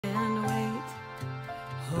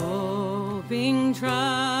hoping,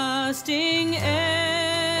 trusting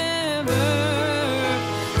ever.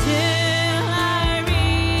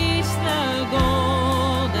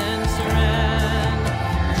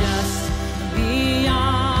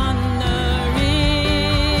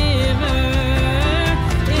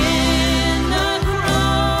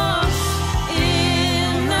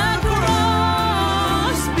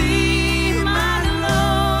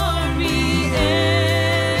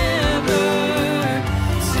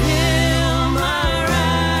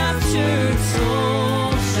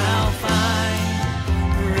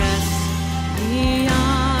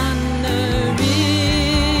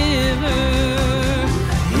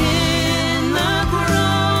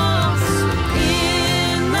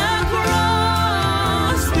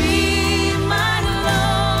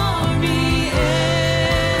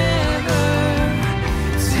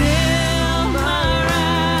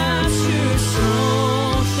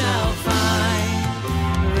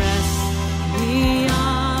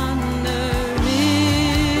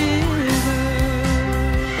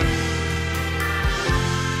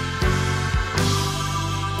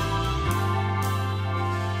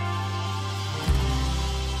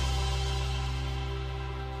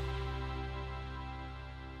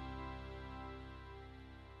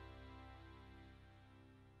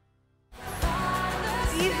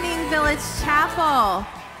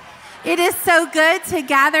 It is so good to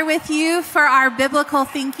gather with you for our biblical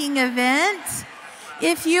thinking event.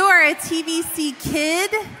 If you are a TVC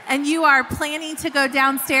kid and you are planning to go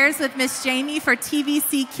downstairs with Miss Jamie for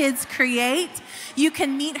TVC Kids Create, you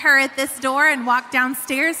can meet her at this door and walk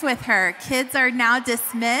downstairs with her. Kids are now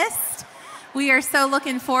dismissed. We are so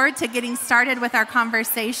looking forward to getting started with our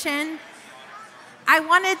conversation. I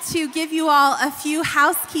wanted to give you all a few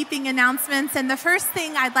housekeeping announcements, and the first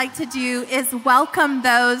thing I'd like to do is welcome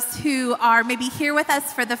those who are maybe here with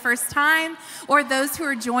us for the first time or those who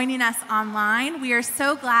are joining us online. We are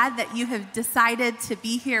so glad that you have decided to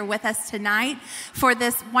be here with us tonight for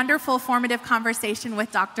this wonderful, formative conversation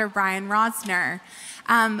with Dr. Brian Rosner.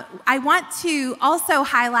 I want to also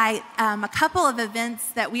highlight a couple of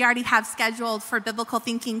events that we already have scheduled for biblical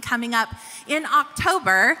thinking coming up in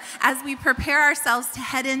October as we prepare ourselves to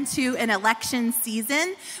head into an election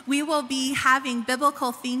season. We will be having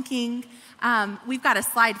biblical thinking. We've got a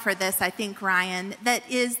slide for this, I think, Ryan, that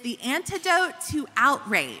is the antidote to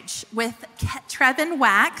outrage with Trevin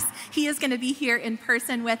Wax. He is going to be here in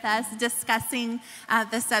person with us discussing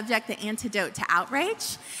the subject, the antidote to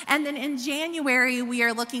outrage. And then in January, we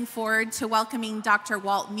are looking forward to welcoming Dr.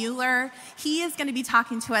 Walt Mueller. He is going to be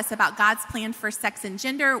talking to us about God's plan for sex and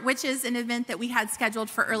gender, which is an event that we had scheduled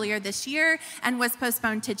for earlier this year and was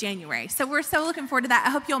postponed to January. So we're so looking forward to that. I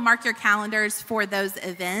hope you'll mark your calendars for those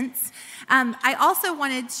events. I also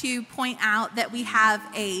wanted to point out that we have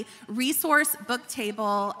a resource book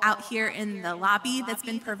table out here in the lobby that's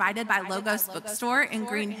been provided by Logos Bookstore in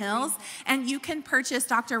Green Hills. And you can purchase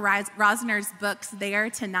Dr. Rosner's books there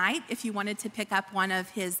tonight if you wanted to pick up one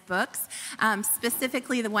of his books.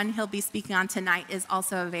 Specifically, the one he'll be speaking on tonight is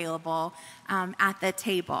also available at the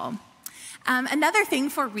table. Another thing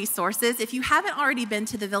for resources, if you haven't already been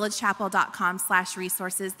to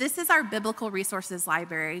thevillagechapel.com/resources, this is our biblical resources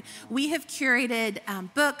library. We have curated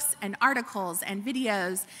books and articles and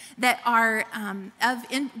videos that are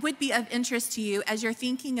would be of interest to you as you're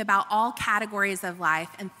thinking about all categories of life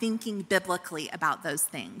and thinking biblically about those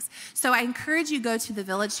things. So I encourage you to go to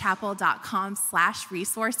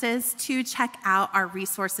thevillagechapel.com/resources to check out our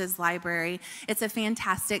resources library. It's a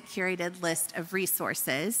fantastic curated list of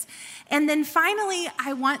resources. And then finally,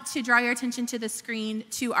 I want to draw your attention to the screen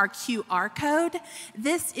to our QR code.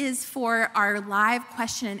 This is for our live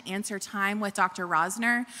question and answer time with Dr.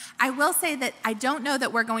 Rosner. I will say that I don't know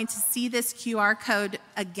that we're going to see this QR code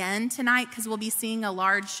again tonight because we'll be seeing a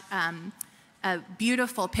large a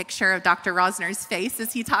beautiful picture of Dr. Rosner's face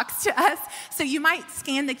as he talks to us. So you might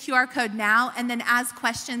scan the QR code now, and then as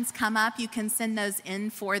questions come up, you can send those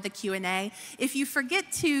in for the Q&A. If you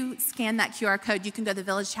forget to scan that QR code, you can go to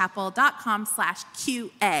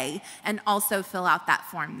thevillagechapel.com/QA and also fill out that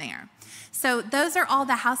form there. So those are all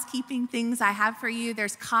the housekeeping things I have for you.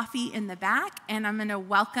 There's coffee in the back, and I'm going to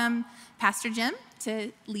welcome Pastor Jim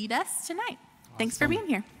to lead us tonight. Awesome. Thanks for being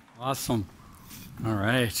here. Awesome. All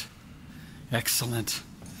right. Excellent.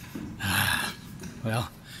 Well,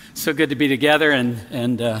 so good to be together,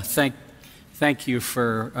 and thank you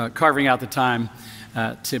for carving out the time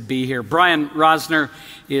to be here. Brian Rosner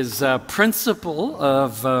is principal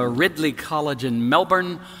of Ridley College in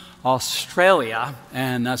Melbourne, Australia,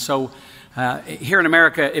 and so here in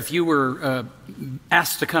America, if you were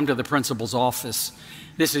asked to come to the principal's office,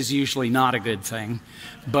 this is usually not a good thing.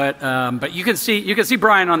 But you can see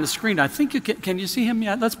Brian on the screen. I think you can you see him?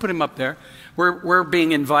 Yeah, let's put him up there. We're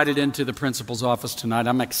being invited into the principal's office tonight.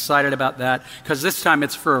 I'm excited about that because this time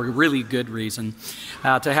it's for a really good reason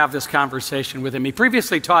to have this conversation with him. He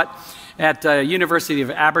previously taught at University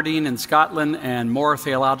of Aberdeen in Scotland and Moore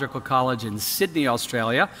Theological College in Sydney,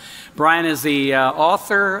 Australia. Brian is the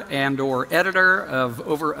author and/or editor of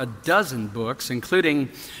over a dozen books, including,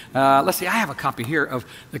 let's see, I have a copy here of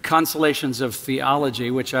The Consolations of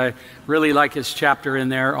Theology, which I really like his chapter in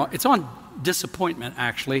there. It's on disappointment,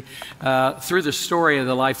 actually, through the story of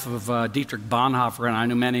the life of Dietrich Bonhoeffer, and I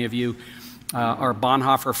know many of you are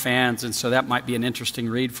Bonhoeffer fans, and so that might be an interesting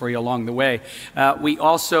read for you along the way. We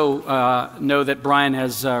also know that Brian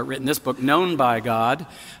has written this book, Known by God,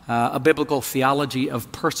 A Biblical Theology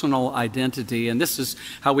of Personal Identity, and this is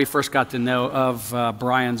how we first got to know of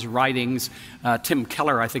Brian's writings. Tim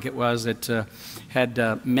Keller, I think it was, that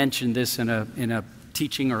had mentioned this in a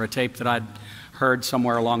teaching or a tape that I'd heard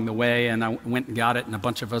somewhere along the way, and I went and got it, and a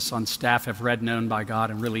bunch of us on staff have read Known by God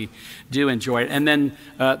and really do enjoy it. And then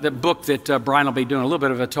the book that Brian will be doing a little bit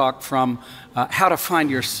of a talk from, How to Find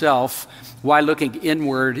Yourself, Why Looking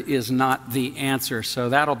Inward is Not the Answer. So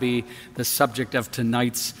that'll be the subject of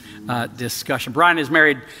tonight's discussion. Brian is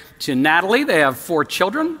married to Natalie. They have 4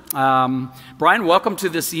 children. Brian, welcome to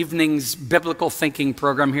this evening's biblical thinking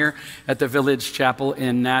program here at the Village Chapel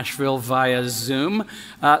in Nashville via Zoom.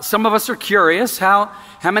 Some of us are curious, how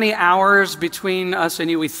many hours between us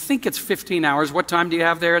and you? We think it's 15 hours. What time do you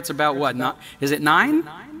have there? It's about what? Is it 9?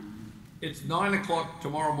 It's 9 o'clock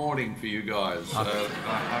tomorrow morning for you guys.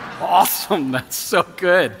 Awesome. That's so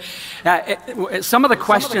good. Some of the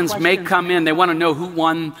questions may come in. They want to know who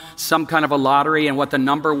won some kind of a lottery and what the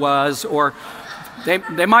number was, or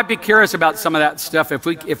they might be curious about some of that stuff.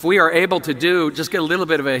 If we are able to just get a little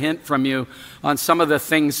bit of a hint from you on some of the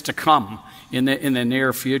things to come in the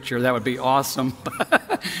near future, that would be awesome.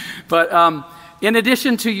 But in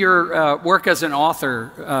addition to your work as an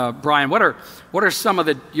author, Brian, what are some of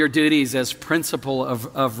your duties as principal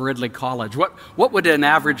of Ridley College? What would an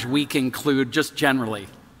average week include, just generally?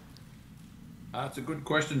 That's a good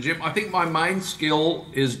question, Jim. I think my main skill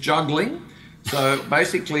is juggling. So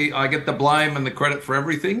basically, I get the blame and the credit for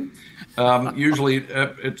everything. Usually,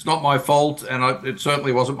 it's not my fault, and it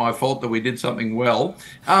certainly wasn't my fault that we did something well.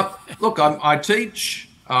 Look, I teach.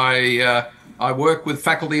 I work with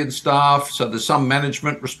faculty and staff, so there's some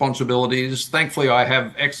management responsibilities. Thankfully, I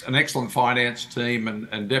have an excellent finance team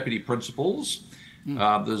and deputy principals.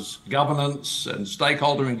 There's governance and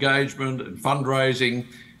stakeholder engagement and fundraising.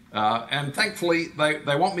 And thankfully,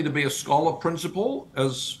 they want me to be a scholar principal,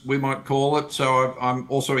 as we might call it. So I'm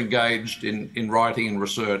also engaged in writing and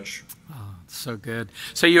research. So good.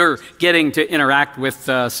 So you're getting to interact with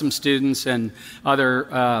some students and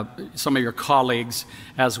some of your colleagues,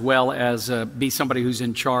 as well as be somebody who's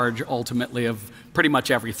in charge ultimately of pretty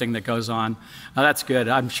much everything that goes on. That's good.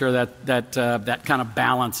 I'm sure that kind of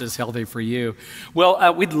balance is healthy for you.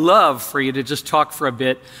 Well, we'd love for you to just talk for a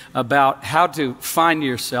bit about how to find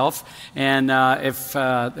yourself. And if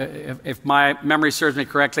my memory serves me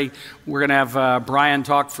correctly, we're going to have Brian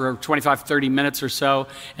talk for 25, 30 minutes or so,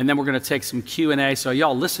 and then we're going to take some Q&A. So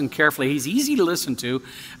y'all listen carefully. He's easy to listen to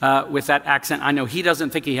with that accent. I know he doesn't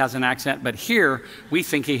think he has an accent, but here we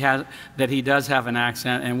think that he does have an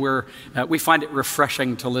accent, and we find it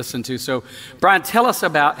refreshing to listen to. So, Brian, tell us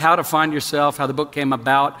about How to Find Yourself, how the book came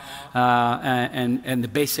about, and the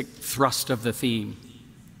basic thrust of the theme.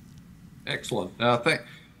 Excellent.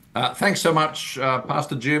 Thanks so much,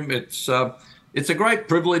 Pastor Jim. It's a great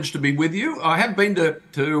privilege to be with you. I have been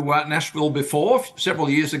to Nashville before. Several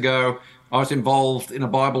years ago, I was involved in a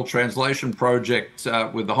Bible translation project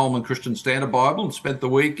with the Holman Christian Standard Bible and spent the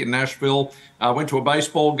week in Nashville. I went to a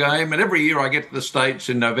baseball game, and every year I get to the States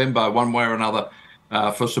in November, one way or another,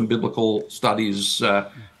 for some biblical studies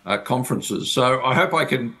conferences. So I hope I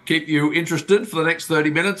can keep you interested for the next 30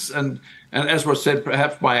 minutes. And as was said,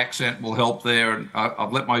 perhaps my accent will help there. And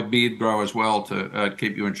I've let my beard grow as well to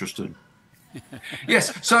keep you interested.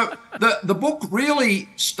 Yes, so the book really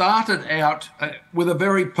started out with a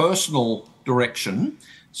very personal direction.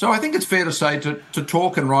 So I think it's fair to say to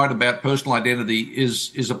talk and write about personal identity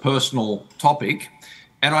is a personal topic.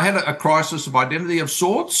 And I had a crisis of identity of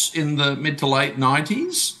sorts in the mid to late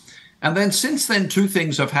 90s. And then since then, 2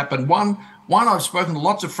 things have happened. One, I've spoken to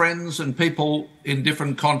lots of friends and people in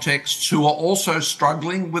different contexts who are also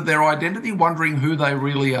struggling with their identity, wondering who they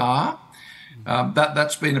really are.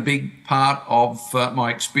 That's been a big part of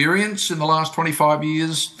my experience in the last 25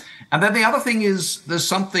 years. And then the other thing is there's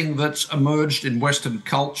something that's emerged in Western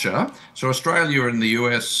culture. So Australia and the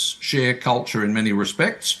US share culture in many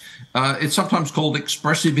respects. It's sometimes called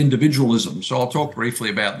expressive individualism. So I'll talk briefly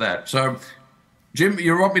about that. So Jim,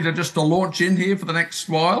 you want me to just launch in here for the next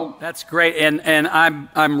while? That's great, and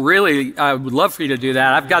I'm really, I would love for you to do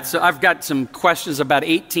that. I've got some questions, about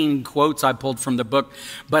 18 quotes I pulled from the book,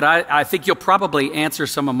 but I think you'll probably answer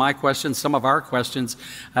some of my questions, some of our questions,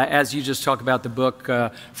 as you just talk about the book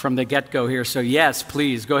from the get-go here. So yes,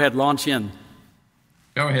 please go ahead, launch in.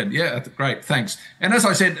 Go ahead. Yeah, great, thanks. And as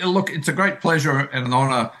I said, look, it's a great pleasure and an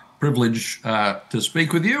honor, privilege to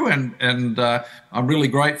speak with you, and I'm really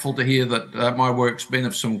grateful to hear that my work's been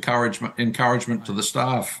of some encouragement to the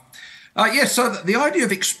staff. Yes, so the idea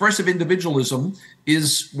of expressive individualism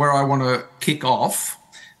is where I want to kick off,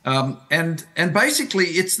 and basically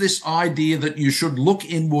it's this idea that you should look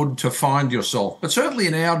inward to find yourself. But certainly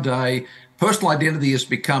in our day, personal identity has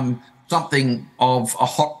become something of a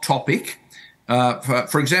hot topic.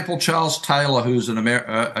 For example, Charles Taylor, who's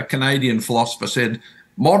a Canadian philosopher, said,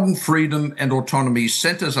 "Modern freedom and autonomy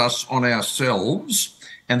centers us on ourselves,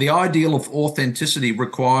 and the ideal of authenticity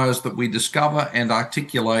requires that we discover and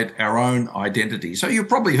articulate our own identity." So you've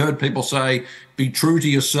probably heard people say, be true to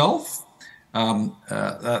yourself.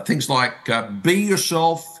 Things like be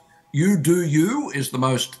yourself, you do you is the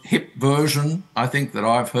most hip version, I think, that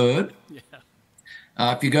I've heard. Yeah.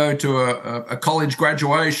 If you go to a college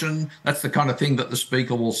graduation, that's the kind of thing that the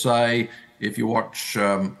speaker will say. If you watch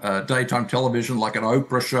daytime television like an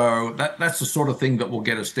Oprah show, that's the sort of thing that will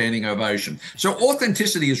get a standing ovation. So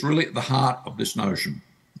authenticity is really at the heart of this notion.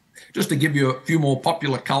 Just to give you a few more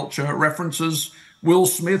popular culture references, Will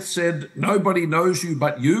Smith said, "Nobody knows you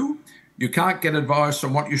but you. You can't get advice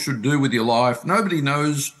on what you should do with your life. Nobody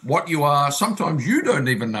knows what you are. Sometimes you don't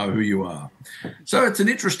even know who you are." So it's an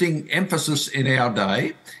interesting emphasis in our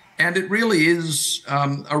day. And it really is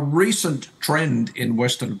a recent trend in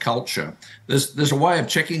Western culture. There's a way of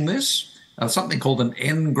checking this, something called an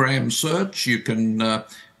N-gram search. You can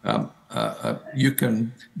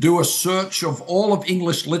do a search of all of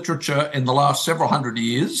English literature in the last several hundred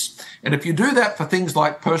years. And if you do that for things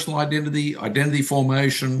like personal identity, identity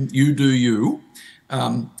formation, you do you,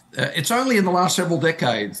 it's only in the last several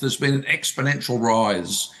decades there's been an exponential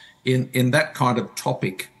rise in that kind of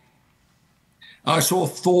topic. I saw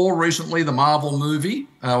Thor recently, the Marvel movie,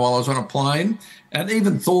 while I was on a plane, and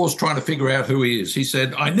even Thor's trying to figure out who he is. He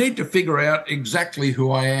said, "I need to figure out exactly who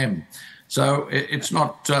I am." So it's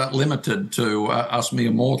not limited to us mere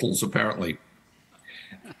mortals, apparently.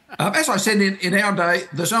 As I said, in our day,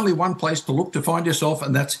 there's only one place to look to find yourself,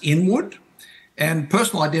 and that's inward. And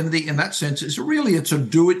personal identity in that sense is really, it's a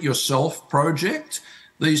do-it-yourself project.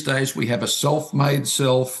 These days we have a self-made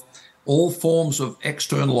self. All forms of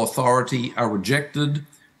external authority are rejected.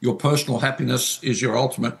 Your personal happiness is your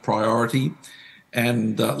ultimate priority.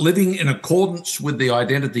 And living in accordance with the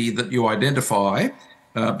identity that you identify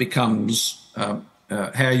becomes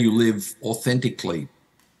how you live authentically.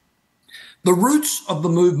 The roots of the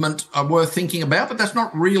movement are worth thinking about, but that's not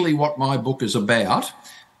really what my book is about.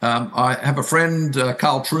 I have a friend,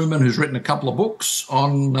 Carl Trueman, who's written a couple of books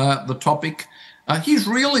on the topic. He's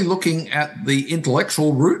really looking at the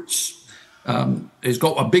intellectual roots. He's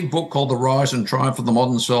got a big book called The Rise and Triumph of the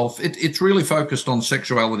Modern Self. It's really focused on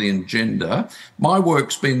sexuality and gender. My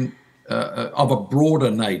work's been of a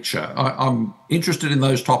broader nature. I'm interested in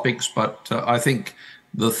those topics, but I think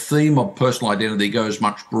the theme of personal identity goes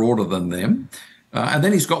much broader than them. And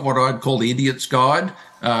then he's got what I'd call the Idiot's Guide,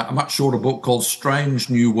 a much shorter book called Strange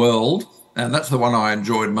New World. And that's the one I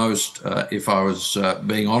enjoyed most, if I was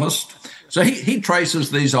being honest. So he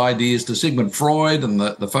traces these ideas to Sigmund Freud and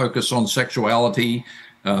the focus on sexuality,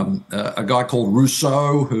 a guy called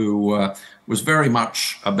Rousseau, who was very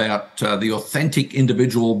much about the authentic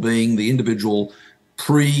individual being the individual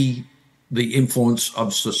pre the influence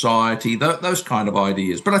of society, those kind of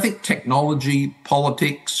ideas. But I think technology,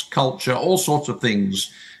 politics, culture, all sorts of things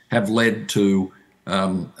have led to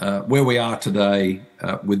where we are today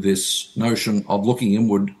with this notion of looking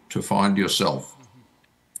inward to find yourself.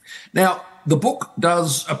 Now, the book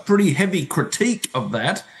does a pretty heavy critique of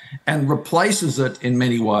that and replaces it in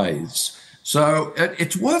many ways. So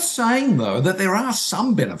it's worth saying, though, that there are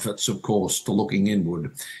some benefits, of course, to looking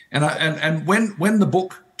inward. And when the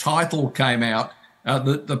book title came out,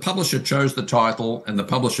 the publisher chose the title and the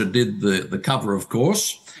publisher did the cover, of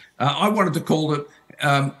course. I wanted to call it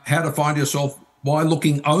How to Find Yourself, Why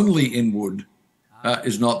Looking Only Inward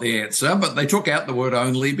is Not the Answer, but they took out the word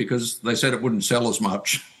only because they said it wouldn't sell as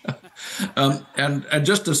much. And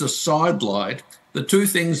just as a sidelight, the two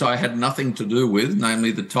things I had nothing to do with,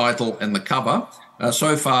 namely the title and the cover,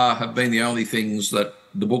 so far have been the only things that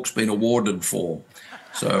the book's been awarded for.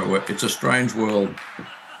 So it's a strange world.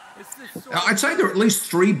 I'd say there are at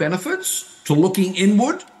least 3 benefits to looking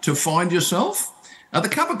inward to find yourself. The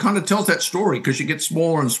cover kind of tells that story because you get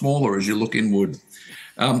smaller and smaller as you look inward.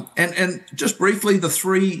 And just briefly, the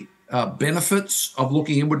 3 benefits of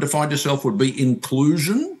looking inward to find yourself would be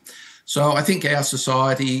inclusion. So I think our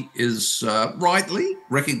society is rightly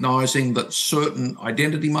recognizing that certain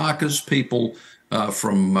identity markers, people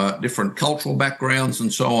from different cultural backgrounds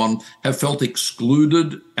and so on, have felt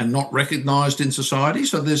excluded and not recognized in society.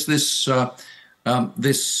 So there's this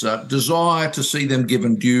desire to see them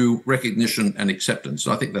given due recognition and acceptance.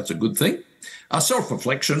 I think that's a good thing.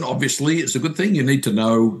 Self-reflection, obviously, is a good thing. You need to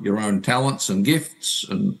know your own talents and gifts,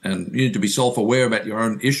 and you need to be self-aware about your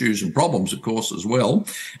own issues and problems, of course, as well.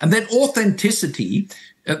 And then authenticity,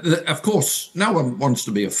 of course, no one wants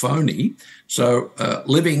to be a phony. So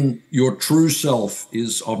living your true self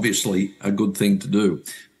is obviously a good thing to do.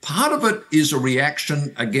 Part of it is a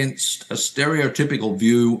reaction against a stereotypical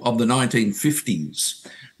view of the 1950s.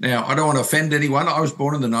 Now, I don't want to offend anyone. I was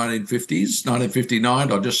born in the 1950s,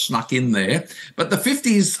 1959. I just snuck in there. But the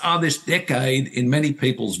 50s are this decade, in many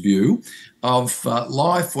people's view, of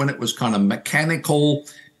life when it was kind of mechanical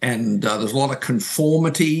and there's a lot of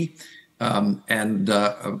conformity and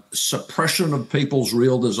suppression of people's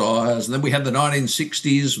real desires. And then we had the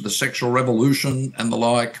 1960s with the sexual revolution and the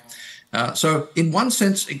like. So in one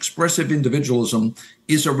sense, expressive individualism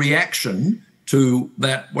is a reaction to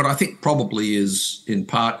that, what I think probably is in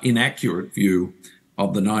part inaccurate view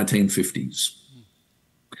of the 1950s.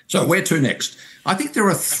 So where to next? I think there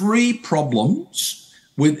are 3 problems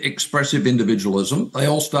with expressive individualism. They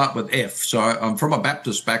all start with F. So I'm from a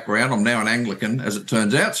Baptist background. I'm now an Anglican, as it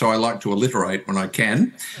turns out, so I like to alliterate when I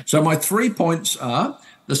can. So my 3 points are: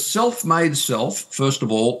 the self-made self, first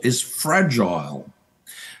of all, is fragile.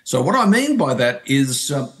 So what I mean by that is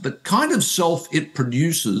the kind of self it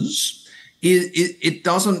produces, it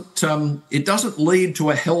doesn't lead to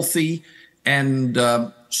a healthy and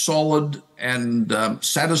solid and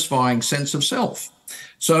satisfying sense of self.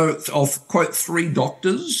 So I'll quote 3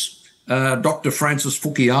 doctors. Dr. Francis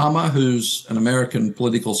Fukuyama, who's an American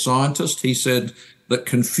political scientist, he said that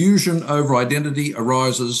confusion over identity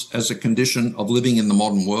arises as a condition of living in the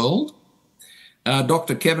modern world.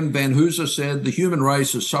 Dr. Kevin Van Hooser said the human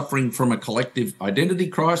race is suffering from a collective identity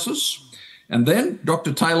crisis. And then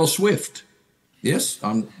Dr. Taylor Swift. Yes,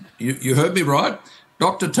 you heard me right.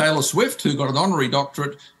 Dr. Taylor Swift, who got an honorary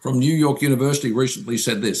doctorate from New York University, recently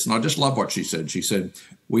said this, and I just love what she said. She said,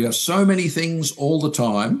 "We are so many things all the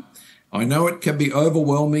time. I know it can be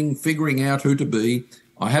overwhelming figuring out who to be.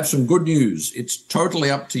 I have some good news. It's totally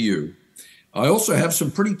up to you. I also have some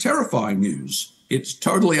pretty terrifying news. It's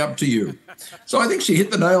totally up to you." So I think she hit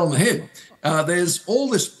the nail on the head. There's all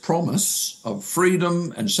this promise of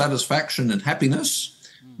freedom and satisfaction and happiness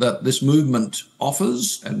that this movement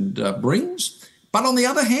offers and brings. But on the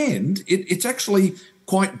other hand, it's actually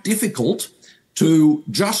quite difficult to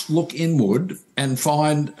just look inward and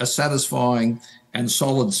find a satisfying and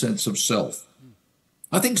solid sense of self.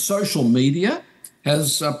 I think social media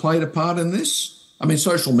has played a part in this. I mean,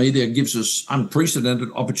 social media gives us unprecedented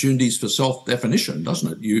opportunities for self-definition,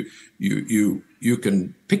 doesn't it? You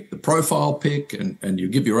can pick the profile pic and you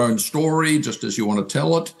give your own story just as you want to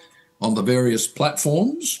tell it on the various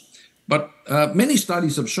platforms. But many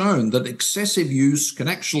studies have shown that excessive use can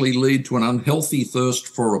actually lead to an unhealthy thirst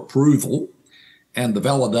for approval and the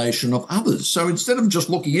validation of others. So instead of just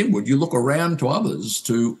looking inward, you look around to others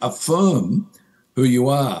to affirm who you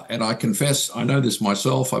are. And I confess, I know this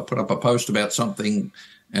myself. I put up a post about something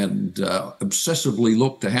and obsessively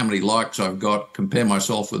look to how many likes I've got, compare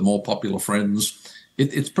myself with more popular friends.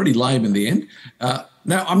 It's pretty lame in the end.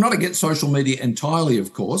 Now, I'm not against social media entirely,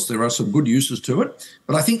 of course. There are some good uses to it.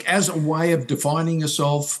 But I think as a way of defining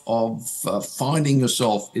yourself, of finding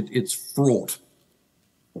yourself, it's fraught.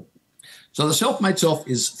 So the self-made self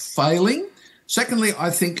is failing. Secondly, I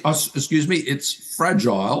think, it's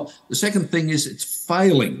fragile. The second thing is it's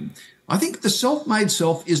failing. I think the self-made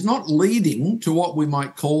self is not leading to what we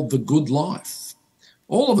might call the good life.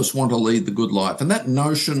 All of us want to lead the good life. And that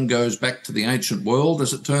notion goes back to the ancient world,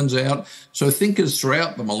 as it turns out. So thinkers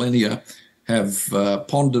throughout the millennia have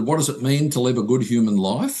pondered, what does it mean to live a good human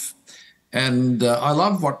life? And I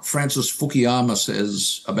love what Francis Fukuyama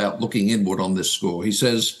says about looking inward on this score. He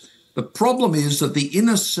says, the problem is that the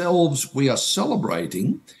inner selves we are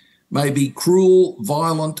celebrating may be cruel,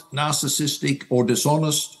 violent, narcissistic, or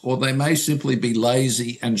dishonest, or they may simply be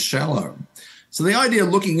lazy and shallow. So the idea of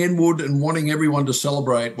looking inward and wanting everyone to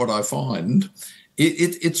celebrate what I find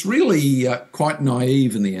it's really quite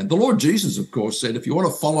naive in the end. The Lord Jesus, of course, said, if you want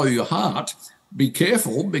to follow your heart, be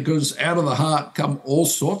careful, because out of the heart come all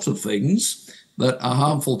sorts of things that are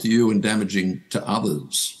harmful to you and damaging to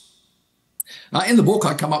others. In the book,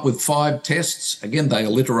 I come up with 5 tests. Again, they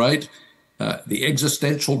alliterate: the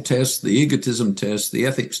existential test, the egotism test, the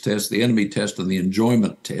ethics test, the enemy test, and the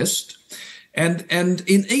enjoyment test. And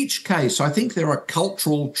in each case, I think there are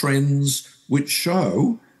cultural trends which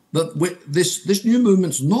show that this new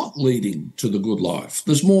movement's not leading to the good life.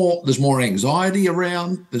 There's more anxiety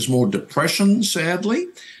around. There's more depression, sadly.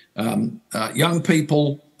 Young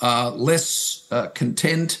people are less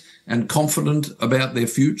content and confident about their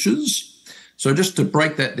futures. So just to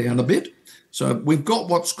break that down a bit, so we've got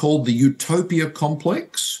what's called the utopia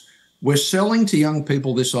complex. We're selling to young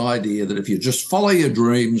people this idea that if you just follow your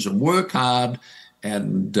dreams and work hard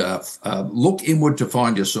and look inward to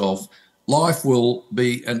find yourself, life will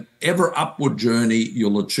be an ever upward journey.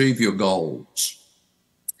 You'll achieve your goals.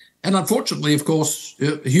 And unfortunately, of course,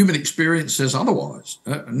 human experience says otherwise.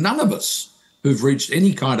 None of us who've reached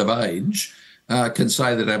any kind of age can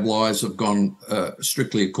say that our lives have gone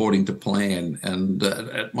strictly according to plan. And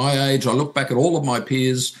at my age, I look back at all of my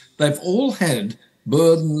peers. They've all had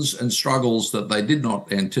burdens and struggles that they did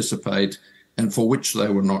not anticipate and for which they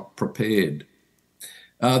were not prepared.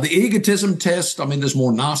 The egotism test, I mean, there's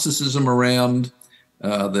more narcissism around.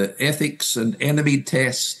 The ethics and enemy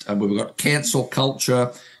test, and we've got cancel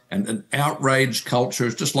culture and an outrage culture.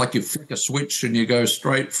 It's just like you flick a switch and you go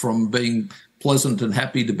straight from being pleasant and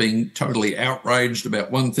happy to being totally outraged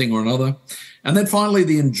about one thing or another. And then finally,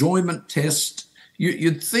 the enjoyment test.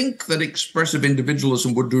 You'd think that expressive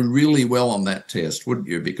individualism would do really well on that test, wouldn't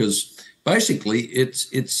you? Because basically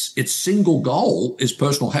its single goal is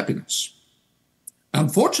personal happiness.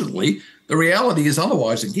 Unfortunately, the reality is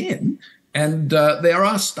otherwise again. And there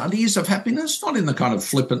are studies of happiness, not in the kind of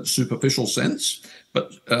flippant, superficial sense,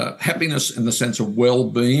 but happiness in the sense of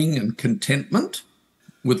well-being and contentment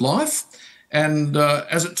with life. And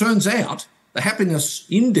as it turns out, the happiness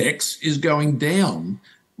index is going down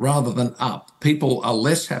rather than up. People are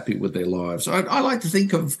less happy with their lives. I like to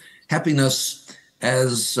think of happiness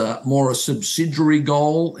as more a subsidiary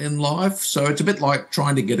goal in life. So it's a bit like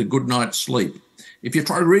trying to get a good night's sleep. If you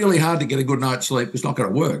try really hard to get a good night's sleep, it's not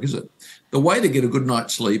going to work, is it? The way to get a good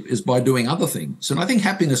night's sleep is by doing other things. And I think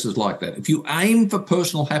happiness is like that. If you aim for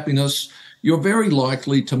personal happiness, you're very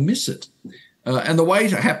likely to miss it. And the way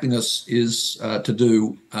to happiness is to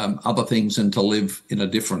do other things and to live in a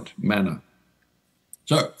different manner.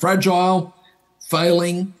 So fragile,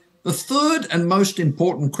 failing. The third and most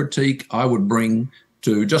important critique I would bring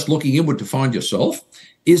to just looking inward to find yourself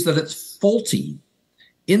is that it's faulty,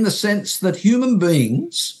 in the sense that human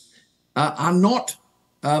beings are not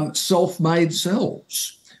self-made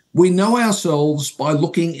selves. We know ourselves by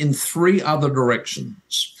looking in 3 other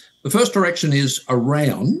directions. The first direction is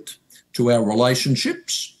around, to our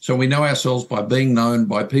relationships. So we know ourselves by being known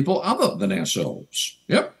by people other than ourselves.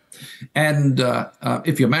 Yep. And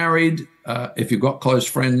if you're married, if you've got close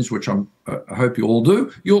friends, which I hope you all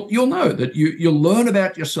do, you'll know that you'll learn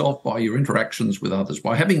about yourself by your interactions with others,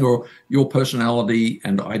 by having your personality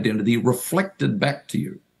and identity reflected back to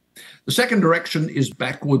you. The second direction is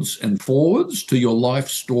backwards and forwards to your life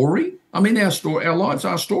story. I mean, our lives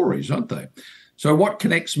are stories, aren't they? So what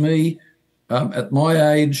connects me at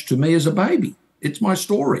my age to me as a baby? It's my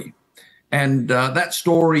story. And that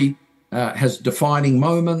story has defining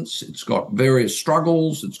moments. It's got various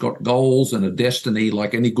struggles. It's got goals and a destiny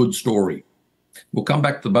like any good story. We'll come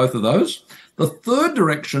back to both of those. The third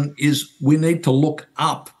direction is we need to look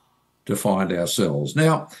up to find ourselves.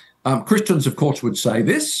 Now, Christians, of course, would say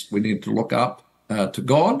this. We need to look up to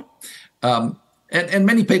God. And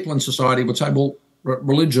many people in society would say, well,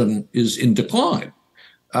 religion is in decline.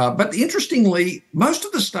 But interestingly, most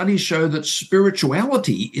of the studies show that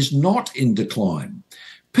spirituality is not in decline.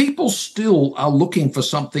 People still are looking for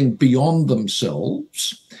something beyond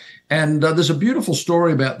themselves. And there's a beautiful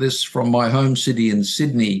story about this from my home city in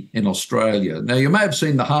Sydney in Australia. Now, you may have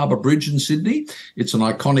seen the Harbour Bridge in Sydney. It's an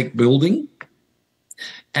iconic building.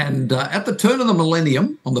 And at the turn of the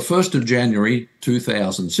millennium, on the 1st of January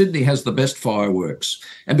 2000, Sydney has the best fireworks.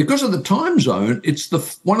 And because of the time zone, it's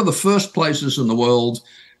one of the first places in the world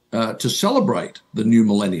to celebrate the new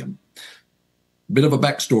millennium. Bit of a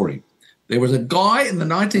backstory. There was a guy in the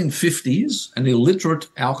 1950s, an illiterate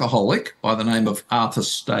alcoholic by the name of Arthur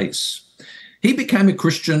Stace. He became a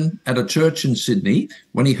Christian at a church in Sydney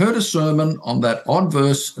when he heard a sermon on that odd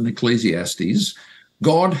verse in Ecclesiastes,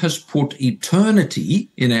 God has put eternity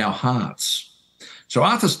in our hearts. So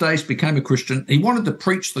Arthur Stace became a Christian. He wanted to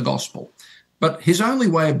preach the gospel. But his only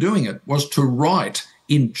way of doing it was to write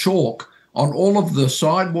in chalk on all of the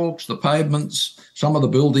sidewalks, the pavements, some of the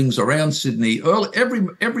buildings around Sydney.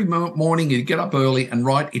 Every morning he'd get up early and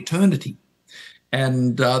write eternity.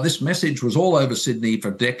 And this message was all over Sydney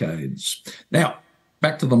for decades. Now,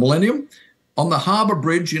 back to the millennium. On the Harbour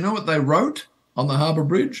Bridge, you know what they wrote on the Harbour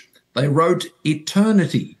Bridge? They wrote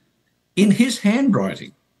eternity in his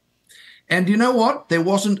handwriting. And you know what? There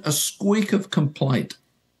wasn't a squeak of complaint.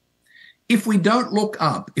 If we don't look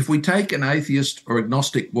up, if we take an atheist or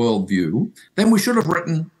agnostic worldview, then we should have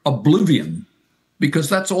written oblivion, because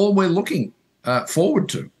that's all we're looking forward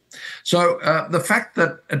to. So the fact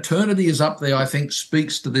that eternity is up there, I think,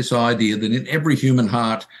 speaks to this idea that in every human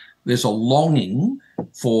heart, there's a longing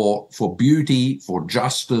for beauty, for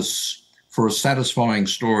justice, for a satisfying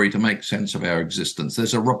story to make sense of our existence.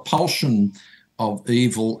 There's a repulsion of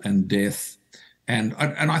evil and death. And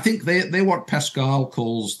I think they're what Pascal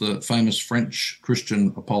calls, the famous French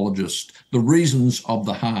Christian apologist, the reasons of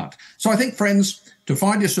the heart. So I think, friends, to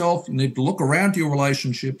find yourself, you need to look around to your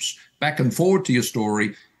relationships, back and forward to your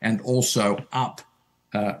story, and also up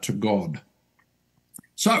to God.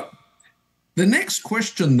 So the next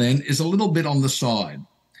question then is a little bit on the side.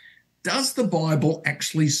 Does the Bible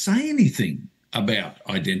actually say anything about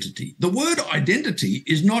identity? The word identity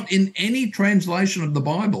is not in any translation of the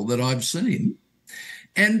Bible that I've seen.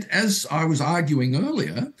 And as I was arguing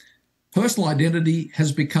earlier, personal identity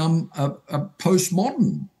has become a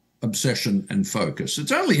postmodern obsession and focus.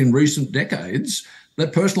 It's only in recent decades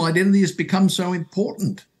that personal identity has become so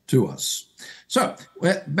important to us. So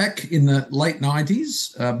back in the late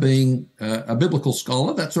 90s, being a biblical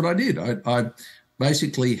scholar, that's what I did. I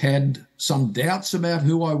basically had some doubts about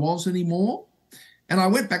who I was anymore, and I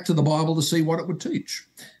went back to the Bible to see what it would teach.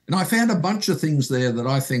 And I found a bunch of things there that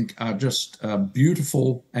I think are just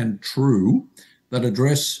beautiful and true, that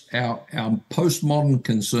address our postmodern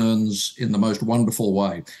concerns in the most wonderful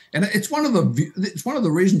way. And it's one of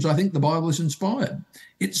the reasons I think the Bible is inspired.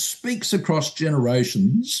 It speaks across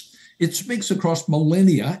generations. It speaks across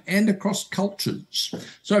millennia and across cultures.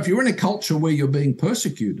 So if you're in a culture where you're being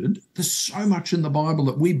persecuted, there's so much in the Bible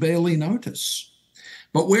that we barely notice.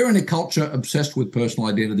 But we're in a culture obsessed with personal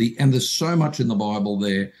identity, and there's so much in the Bible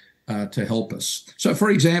there to help us. So, for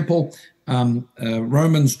example,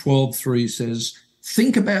 Romans 12:3 says,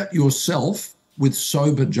 think about yourself with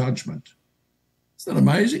sober judgment. Isn't that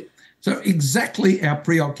amazing? So exactly our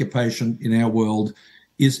preoccupation in our world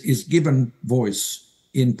is given voice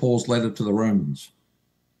in Paul's letter to the Romans.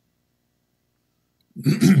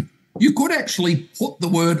 You could actually put the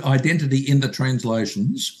word identity in the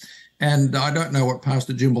translations, and I don't know what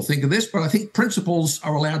Pastor Jim will think of this, but I think principals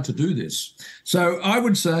are allowed to do this. So I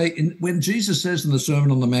would say when Jesus says in the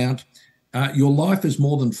Sermon on the Mount, your life is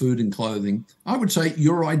more than food and clothing, I would say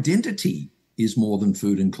your identity is more than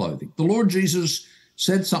food and clothing. The Lord Jesus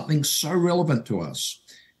said something so relevant to us.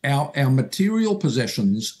 Our material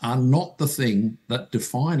possessions are not the thing that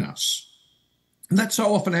define us. And that's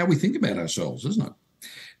so often how we think about ourselves, isn't it?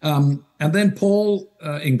 And then Paul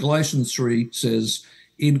in Galatians 3 says,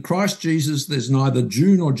 in Christ Jesus, there's neither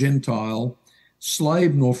Jew nor Gentile,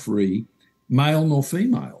 slave nor free, male nor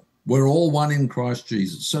female. We're all one in Christ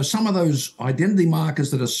Jesus. So some of those identity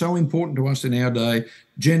markers that are so important to us in our day,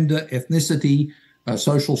 gender, ethnicity,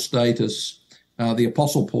 social status, the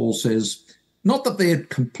Apostle Paul says, not that they're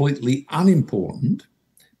completely unimportant,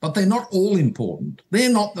 but they're not all important.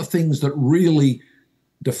 They're not the things that really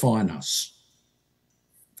define us.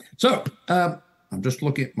 So I'm just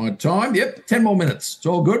looking at my time. Yep, 10 more minutes. It's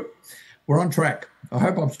all good. We're on track. I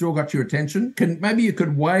hope I've still got your attention. Maybe you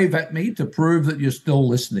could wave at me to prove that you're still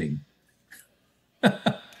listening.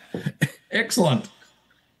 Excellent.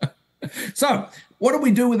 So what do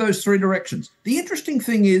we do with those three directions? The interesting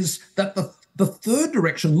thing is that the third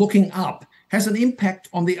direction, looking up, has an impact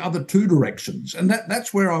on the other two directions. And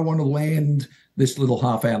that's where I want to land this little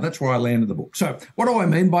half hour. That's where I landed the book. So what do I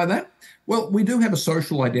mean by that? Well, we do have a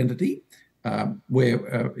social identity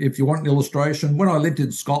where if you want an illustration, when I lived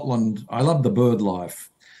in Scotland, I loved the bird life.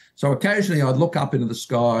 So occasionally I'd look up into the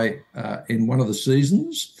sky in one of the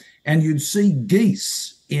seasons and you'd see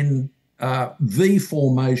geese in V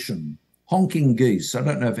formation, honking geese. I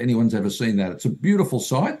don't know if anyone's ever seen that. It's a beautiful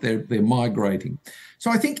sight. They're migrating. So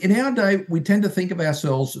I think in our day, we tend to think of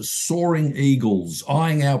ourselves as soaring eagles,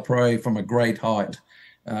 eyeing our prey from a great height,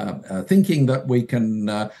 thinking that we can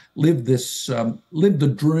live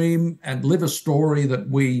the dream and live a story that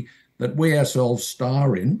we ourselves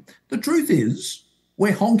star in. The truth is,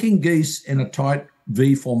 we're honking geese in a tight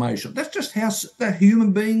V formation. That's just how the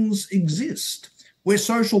human beings exist. We're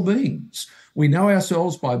social beings. We know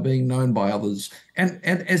ourselves by being known by others. And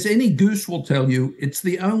as any goose will tell you, it's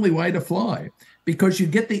the only way to fly, because you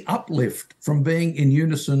get the uplift from being in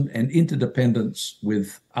unison and interdependence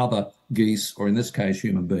with other geese, or in this case,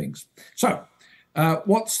 human beings. So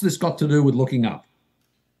what's this got to do with looking up?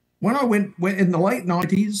 When I went in the late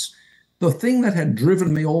 90s, the thing that had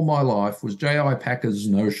driven me all my life was J.I. Packer's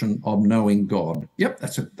notion of knowing God. Yep,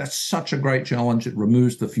 that's such a great challenge. It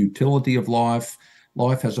removes the futility of life.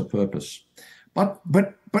 Life has a purpose. But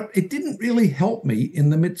it didn't really help me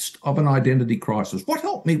in the midst of an identity crisis. What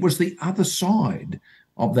helped me was the other side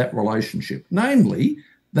of that relationship, namely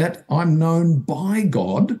that I'm known by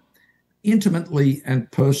God intimately and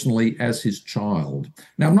personally as his child.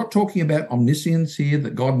 Now, I'm not talking about omniscience here,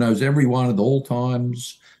 that God knows everyone at all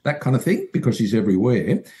times, that kind of thing, because he's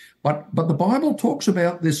everywhere. But the Bible talks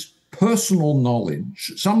about this personal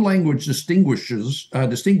knowledge. Some language distinguish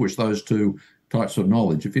those two types of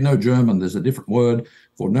knowledge. If you know German, there's a different word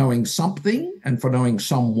for knowing something and for knowing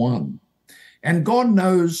someone. And God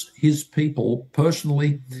knows his people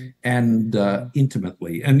personally and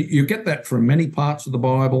intimately. And you get that from many parts of the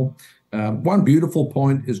Bible. One beautiful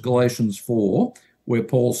point is Galatians 4, where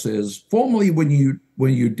Paul says, formerly when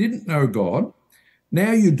you didn't know God,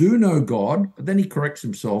 now you do know God, but then he corrects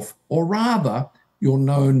himself, or rather, you're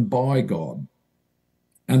known by God.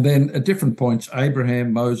 And then at different points,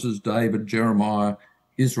 Abraham, Moses, David, Jeremiah,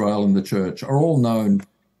 Israel, and the church are all known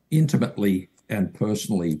intimately and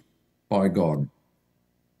personally by God.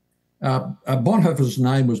 Bonhoeffer's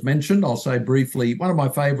name was mentioned. I'll say briefly, one of my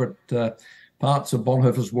favorite parts of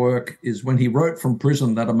Bonhoeffer's work is when he wrote from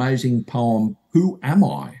prison that amazing poem, Who Am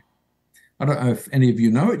I? I don't know if any of you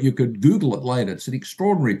know it. You could Google it later. It's an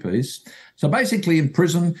extraordinary piece. So basically in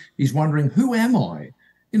prison, he's wondering, who am I?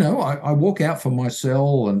 You know, I walk out from my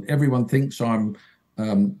cell and everyone thinks I'm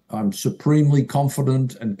supremely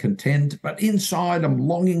confident and content, but inside I'm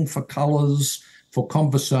longing for colours, for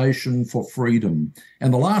conversation, for freedom.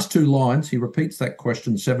 And the last two lines, he repeats that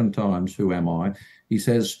question 7 times, who am I? He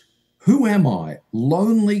says, who am I?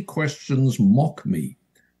 Lonely questions mock me.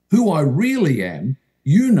 Who I really am,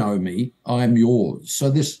 you know me, I am yours. So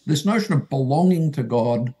this notion of belonging to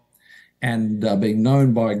God and being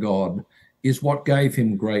known by God is what gave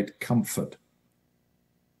him great comfort.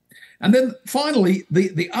 And then finally,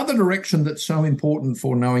 the other direction that's so important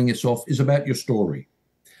for knowing yourself is about your story.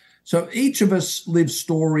 So each of us lives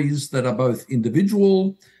stories that are both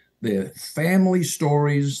individual, they're family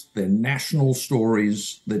stories, they're national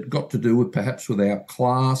stories that got to do with perhaps with our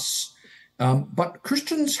class. But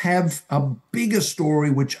Christians have a bigger story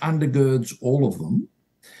which undergirds all of them.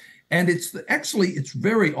 And it's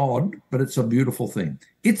very odd, but it's a beautiful thing.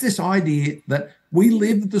 It's this idea that we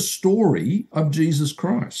live the story of Jesus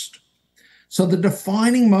Christ. So the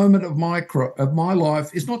defining moment of my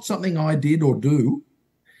life is not something I did or do.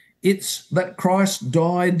 It's that Christ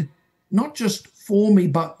died not just for me,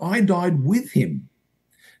 but I died with him.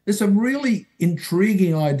 It's a really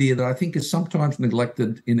intriguing idea that I think is sometimes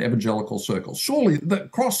neglected in evangelical circles. Surely the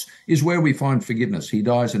cross is where we find forgiveness. He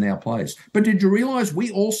dies in our place. But did you realize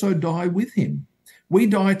we also die with him? We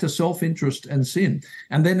die to self-interest and sin.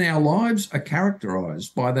 And then our lives are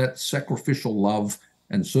characterized by that sacrificial love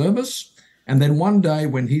and service. And then one day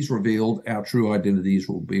when he's revealed, our true identities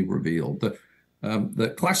will be revealed.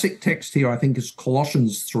 The classic text here, I think, is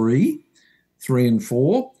Colossians 3 and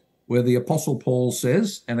 4, where the Apostle Paul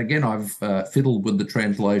says, and again, I've fiddled with the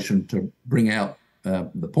translation to bring out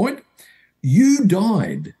the point. You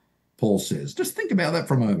died, Paul says. Just think about that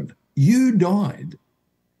for a moment. You died,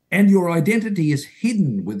 and your identity is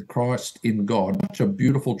hidden with Christ in God. Such a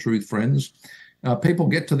beautiful truth, friends. People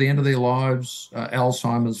get to the end of their lives.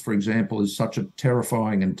 Alzheimer's, for example, is such a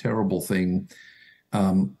terrifying and terrible thing.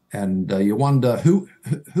 And you wonder, who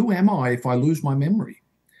am I if I lose my memory?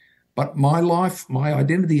 But my life, my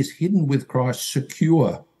identity is hidden with Christ,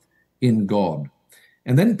 secure in God.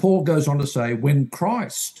 And then Paul goes on to say, when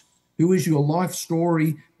Christ, who is your life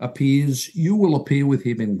story, appears, you will appear with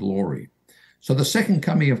him in glory. So the second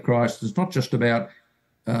coming of Christ is not just about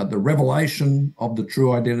the revelation of the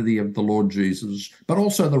true identity of the Lord Jesus, but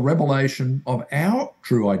also the revelation of our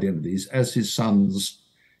true identities as his sons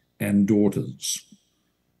and daughters.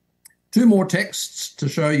 2 more texts to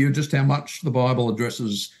show you just how much the Bible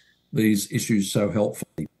addresses these issues so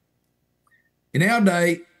helpfully. In our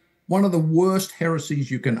day, one of the worst heresies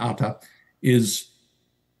you can utter is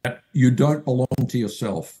that you don't belong to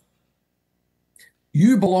yourself.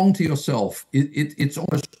 You belong to yourself. It's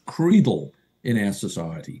almost creedal in our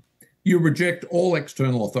society. You reject all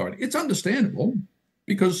external authority. It's understandable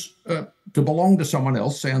because to belong to someone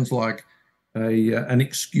else sounds like an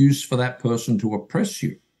excuse for that person to oppress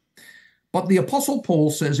you. But the Apostle Paul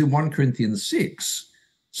says in 1 Corinthians 6,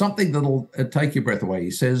 something that'll take your breath away.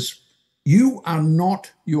 He says, you are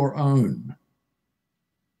not your own.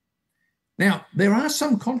 Now, there are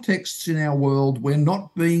some contexts in our world where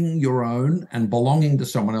not being your own and belonging to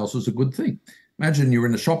someone else is a good thing. Imagine you're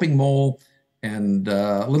in a shopping mall and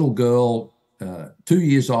a little girl, 2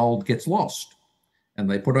 years old, gets lost. And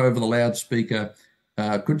they put over the loudspeaker,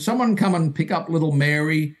 could someone come and pick up little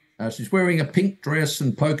Mary? She's wearing a pink dress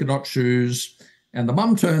and polka dot shoes. And the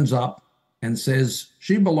mum turns up and says,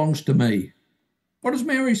 she belongs to me. What does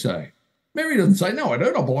Mary say? Mary doesn't say, no, I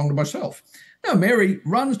don't. I belong to myself. No, Mary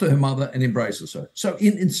runs to her mother and embraces her. So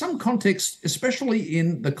in some contexts, especially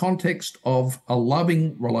in the context of a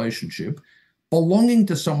loving relationship, belonging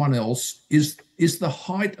to someone else is the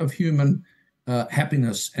height of human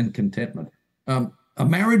happiness and contentment. A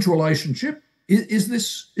marriage relationship is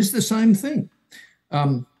the same thing.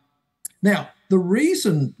 Now, the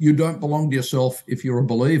reason you don't belong to yourself if you're a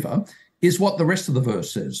believer is what the rest of the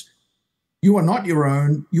verse says. You are not your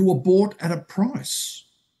own. You were bought at a price.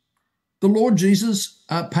 The Lord Jesus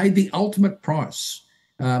paid the ultimate price.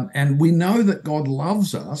 And we know that God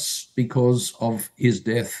loves us because of his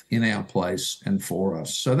death in our place and for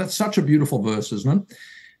us. So that's such a beautiful verse, isn't it?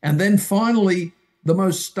 And then finally, the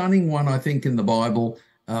most stunning one, I think, in the Bible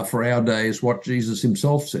for our day is what Jesus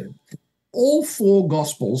himself said. All four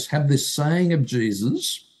Gospels have this saying of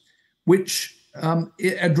Jesus, which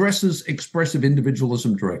it addresses expressive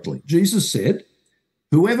individualism directly. Jesus said,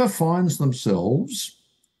 whoever finds themselves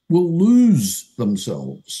will lose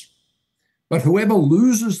themselves, but whoever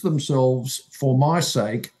loses themselves for my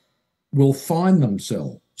sake will find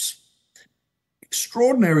themselves.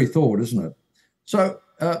 Extraordinary thought, isn't it? So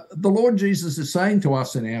the Lord Jesus is saying to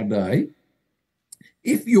us in our day,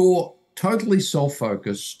 if you're totally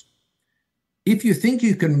self-focused, if you think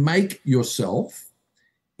you can make yourself,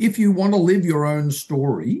 if you want to live your own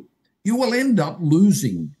story, you will end up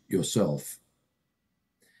losing yourself.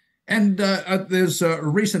 And there's a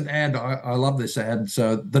recent ad, I love this ad.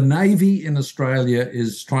 So the Navy in Australia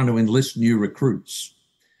is trying to enlist new recruits.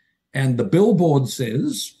 And the billboard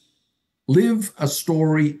says, live a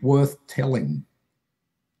story worth telling.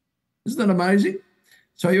 Isn't that amazing?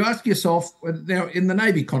 So you ask yourself, now in the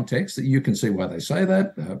Navy context, that you can see why they say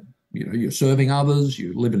that. You're serving others,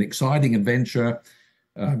 you live an exciting adventure,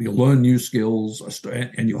 you'll learn new skills,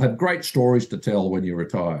 and you'll have great stories to tell when you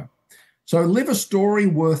retire. So live a story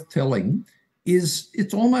worth telling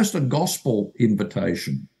it's almost a gospel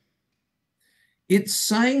invitation. It's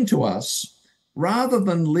saying to us, rather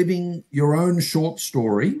than living your own short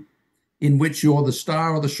story in which you're the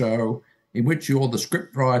star of the show, in which you're the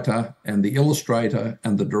scriptwriter and the illustrator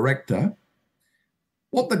and the director,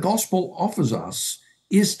 what the gospel offers us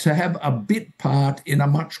is to have a bit part in a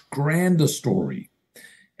much grander story.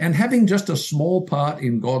 And having just a small part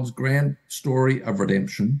in God's grand story of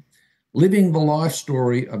redemption, living the life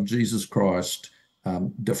story of Jesus Christ,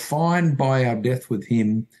 defined by our death with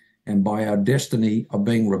him and by our destiny of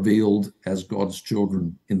being revealed as God's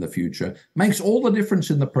children in the future, makes all the difference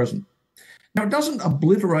in the present. Now, it doesn't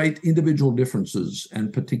obliterate individual differences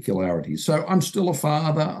and particularities. So I'm still a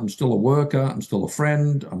father, I'm still a worker, I'm still a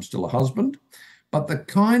friend, I'm still a husband. But the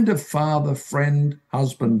kind of father, friend,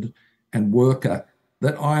 husband, and worker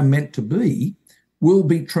that I'm meant to be will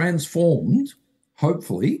be transformed,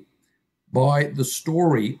 hopefully, by the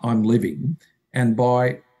story I'm living and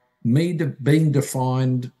by me being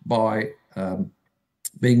defined by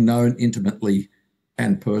being known intimately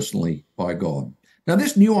and personally by God. Now,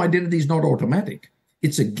 this new identity is not automatic.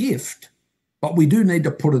 It's a gift, but we do need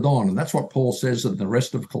to put it on. And that's what Paul says in the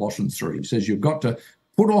rest of Colossians 3. He says you've got to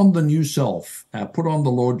put on the new self, put on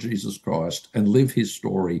the Lord Jesus Christ, and live his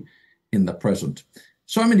story in the present.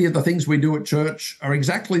 So many of the things we do at church are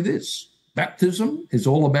exactly this. Baptism is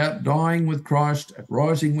all about dying with Christ,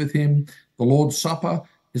 rising with him. The Lord's Supper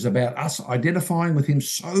is about us identifying with him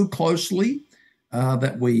so closely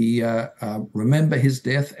that we remember his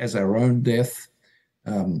death as our own death.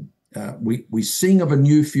 We sing of a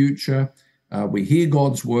new future. We hear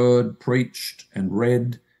God's word preached and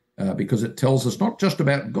read because it tells us not just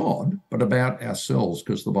about God, but about ourselves,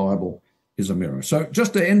 because the Bible is a mirror. So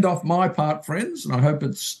just to end off my part, friends, and I hope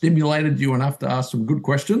it's stimulated you enough to ask some good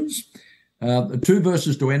questions. The two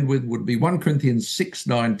verses to end with would be 1 Corinthians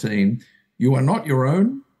 6:19. You are not your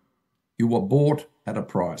own. You were bought at a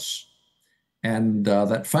price. And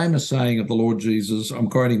that famous saying of the Lord Jesus, I'm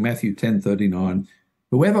quoting Matthew 10:39,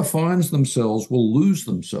 whoever finds themselves will lose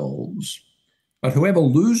themselves, but whoever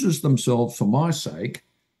loses themselves for my sake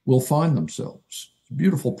will find themselves. It's a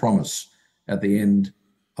beautiful promise at the end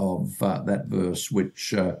of that verse,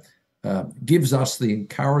 which gives us the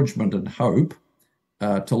encouragement and hope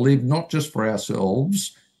to live not just for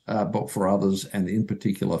ourselves, but for others, and in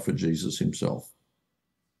particular for Jesus himself.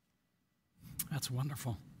 That's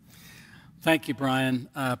wonderful. Thank you, Brian.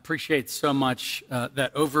 Appreciate so much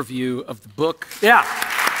that overview of the book. Yeah.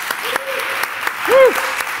 Woo.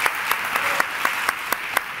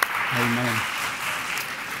 Amen.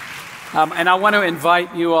 And I want to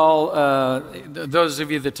invite you all, those of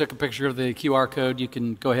you that took a picture of the QR code, you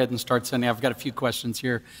can go ahead and start sending. I've got a few questions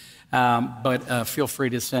here, but feel free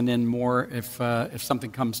to send in more if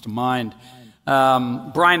something comes to mind.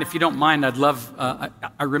 Brian, if you don't mind, I'd love,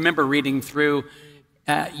 I remember reading through,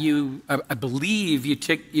 I believe you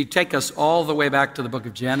take us all the way back to the book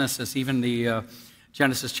of Genesis, even the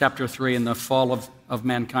Genesis chapter 3 and the fall of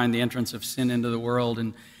mankind, the entrance of sin into the world,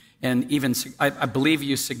 and even, I believe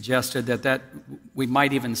you suggested that we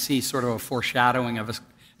might even see sort of a foreshadowing of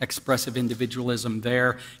expressive individualism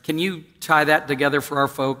there. Can you tie that together for our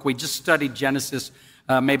folk? We just studied Genesis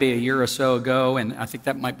maybe a year or so ago, and I think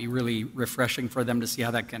that might be really refreshing for them to see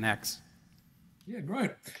how that connects. Yeah,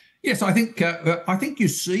 great. Yes, I think you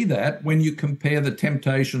see that when you compare the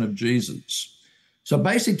temptation of Jesus. So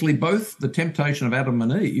basically, both the temptation of Adam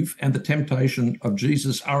and Eve and the temptation of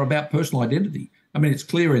Jesus are about personal identity. I mean, it's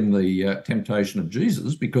clear in the temptation of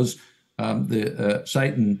Jesus because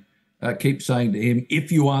Satan keeps saying to him,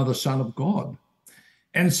 "If you are the Son of God."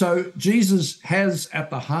 And so Jesus has at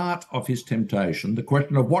the heart of his temptation the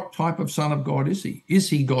question of what type of Son of God is he? Is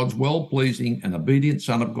he God's well-pleasing and obedient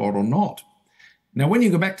Son of God or not? Now, when you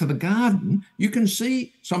go back to the garden, you can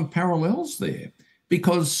see some parallels there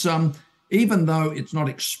because even though it's not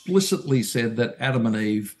explicitly said that Adam and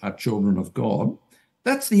Eve are children of God,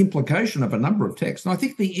 that's the implication of a number of texts. And I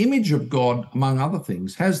think the image of God, among other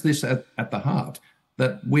things, has this at the heart,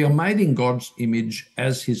 that we are made in God's image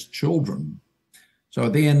as his children. So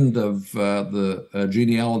at the end of the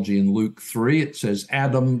genealogy in Luke 3, it says,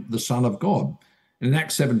 Adam, the son of God. And in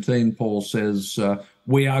Acts 17, Paul says,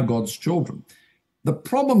 we are God's children. The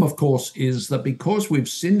problem, of course, is that because we've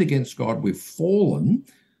sinned against God, we've fallen,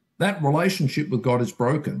 that relationship with God is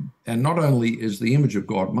broken. And not only is the image of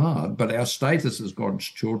God marred, but our status as God's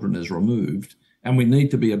children is removed, and we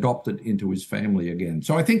need to be adopted into his family again.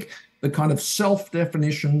 So I think the kind of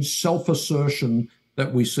self-definition, self-assertion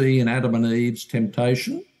that we see in Adam and Eve's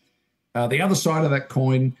temptation, the other side of that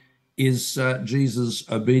coin is Jesus'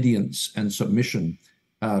 obedience and submission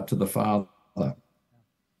to the Father. That's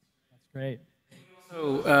great.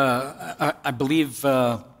 So I believe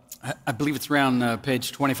it's around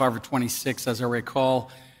page 25 or 26, as I recall.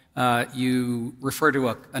 You refer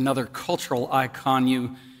to another cultural icon.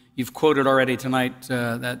 You've quoted already tonight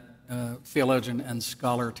that theologian and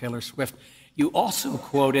scholar Taylor Swift. You also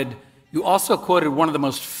quoted one of the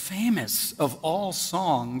most famous of all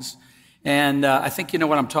songs, and I think you know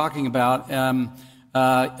what I'm talking about.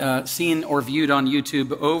 Seen or viewed on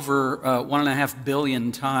YouTube over 1.5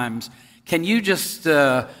 billion times. Can you just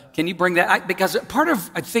can you bring that? Because part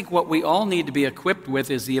of I think what we all need to be equipped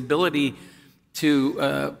with is the ability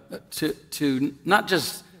to not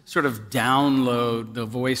just sort of download the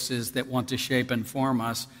voices that want to shape and form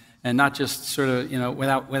us, and not just sort of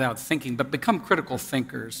without thinking, but become critical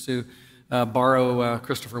thinkers. To borrow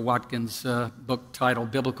Christopher Watkins' book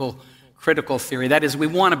titled "Biblical Critical Theory," that is, we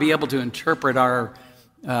want to be able to interpret our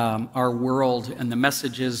world and the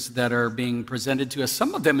messages that are being presented to us,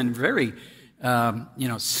 some of them in very,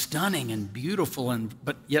 stunning and beautiful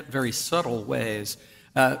but yet very subtle ways.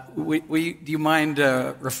 Do you mind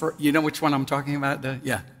you know which one I'm talking about?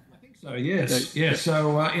 Yeah. I think so, yes. Yeah.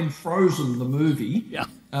 So in Frozen, the movie,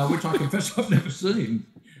 which I confess I've never seen.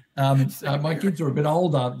 My kids are a bit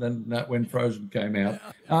older than when Frozen came out.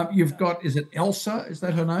 You've got, is it Elsa? Is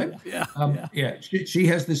that her name? Yeah. She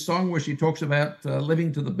has this song where she talks about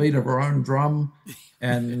living to the beat of her own drum,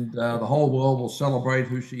 and the whole world will celebrate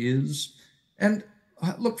who she is. And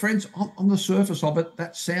look, friends, on the surface of it,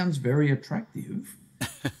 that sounds very attractive.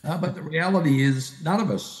 But the reality is none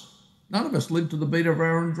of us live to the beat of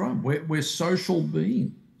our own drum. We're social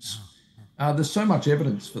beings. There's so much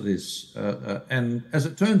evidence for this. And as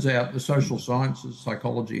it turns out, the social sciences,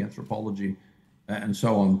 psychology, anthropology, and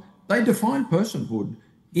so on, they define personhood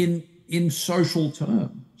in social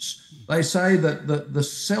terms. They say that the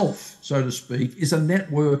self, so to speak, is a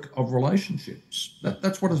network of relationships.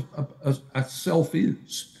 That's what a self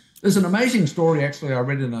is. There's an amazing story, actually, I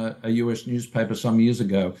read in a US newspaper some years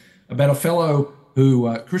ago about a fellow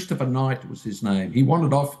who, Christopher Knight was his name. He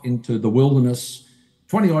wandered off into the wilderness.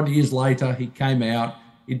 20 odd years later, he came out.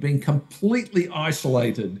 He'd been completely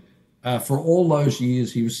isolated for all those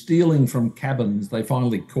years he was stealing from cabins. They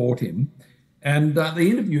finally caught him. And they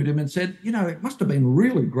interviewed him and said, it must have been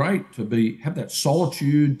really great to have that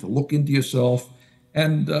solitude, to look into yourself.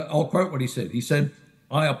 And I'll quote what he said. He said,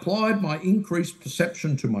 "I applied my increased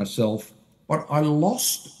perception to myself, but I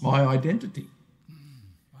lost my identity."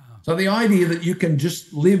 Wow. So the idea that you can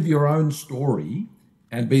just live your own story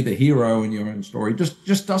and be the hero in your own story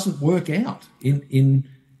just doesn't work out in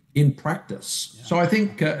practice. Yeah. So I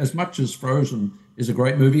think as much as Frozen is a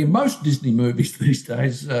great movie, and most Disney movies these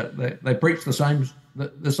days, they preach the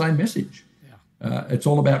same message. Yeah. It's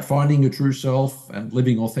all about finding your true self and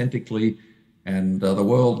living authentically, and the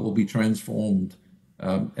world will be transformed.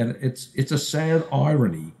 And it's a sad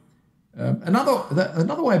irony.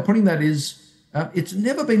 Another way of putting that is, it's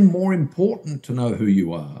never been more important to know who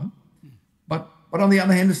you are, but on the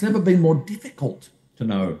other hand, it's never been more difficult to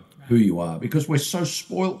know who you are, because we're so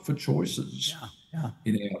spoilt for choices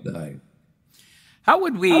in our day. How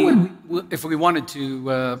would we, if we wanted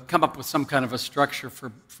to come up with some kind of a structure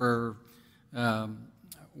for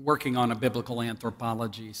working on a biblical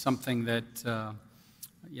anthropology, something that,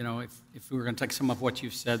 if we were going to take some of what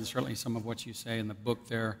you've said, and certainly some of what you say in the book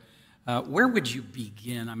there, where would you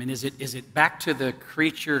begin? I mean, is it back to the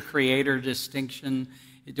creature-creator distinction?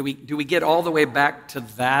 Do we get all the way back to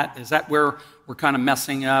that? Is that where we're kind of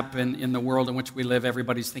messing up in the world in which we live?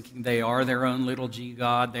 Everybody's thinking they are their own little g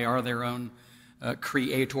God, they are their own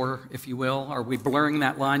creator, if you will. Are we blurring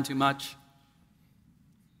that line too much?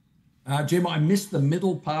 Jim, I missed the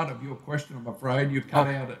middle part of your question, I'm afraid. You cut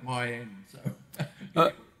out at my end.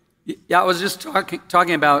 So. I was just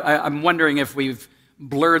talking about, I'm wondering if we've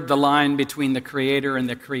blurred the line between the creator and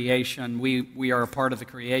the creation. We are a part of the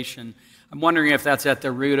creation. I'm wondering if that's at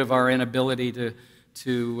the root of our inability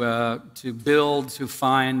to build, to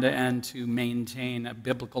find, and to maintain a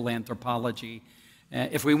biblical anthropology.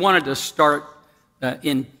 If we wanted to start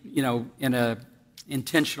in a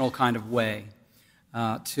intentional kind of way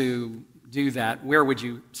to do that, where would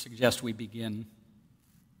you suggest we begin?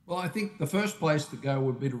 Well, I think the first place to go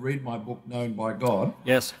would be to read my book, Known by God.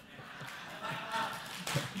 Yes.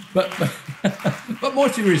 But more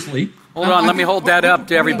seriously... Hold on, let me hold that up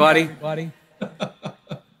to everybody.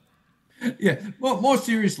 Yeah, more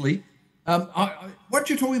seriously, what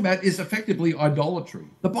you're talking about is effectively idolatry.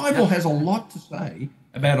 The Bible has a lot to say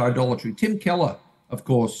about idolatry. Tim Keller, of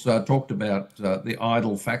course, talked about the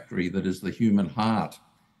idol factory that is the human heart.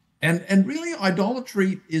 And really,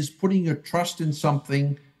 idolatry is putting your trust in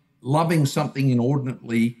something, loving something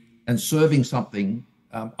inordinately, and serving something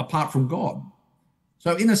apart from God.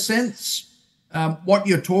 So in a sense, what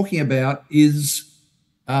you're talking about is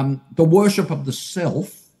the worship of the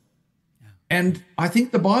self. And I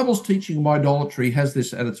think the Bible's teaching of idolatry has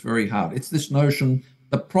this at its very heart. It's this notion,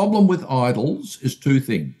 the problem with idols is two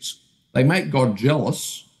things. They make God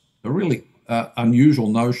jealous, a really unusual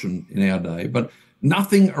notion in our day, but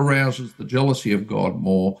nothing arouses the jealousy of God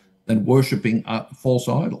more than worshipping false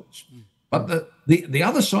idols. But the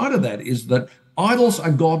other side of that is that idols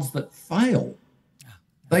are gods that fail.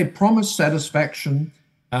 They promise satisfaction,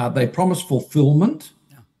 they promise fulfillment.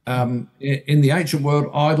 In the ancient world,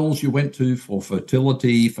 idols you went to for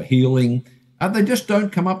fertility, for healing, they just don't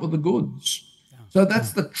come up with the goods. So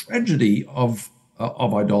that's the tragedy of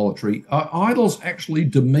idolatry. Idols actually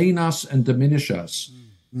demean us and diminish us.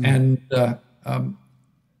 And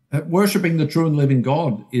worshipping the true and living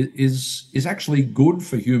God is actually good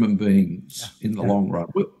for human beings in the long run.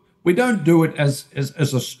 We don't do it as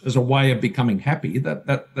a way of becoming happy.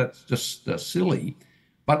 That's just silly.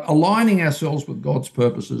 But aligning ourselves with God's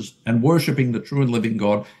purposes and worshipping the true and living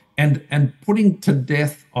God and putting to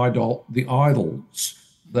death the idols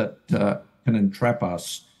that can entrap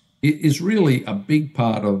us is really a big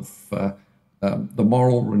part of the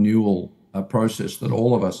moral renewal process that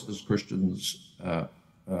all of us as Christians are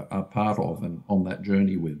part of and on that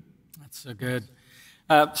journey with. That's so good.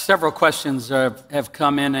 Several questions have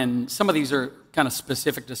come in, and some of these are kind of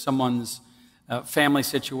specific to someone's family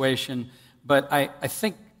situation. But I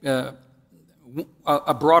think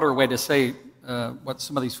a broader way to say what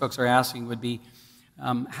some of these folks are asking would be,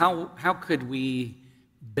 how could we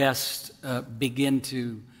best begin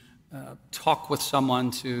to talk with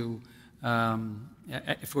someone to,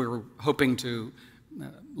 if we were hoping to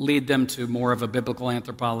lead them to more of a biblical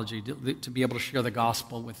anthropology, to be able to share the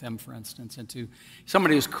gospel with them, for instance, and to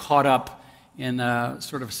somebody who's caught up in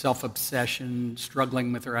sort of self-obsession,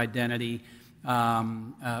 struggling with their identity,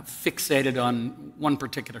 fixated on one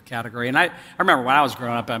particular category. And I remember when I was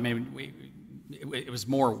growing up, I mean, it was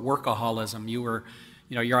more workaholism. You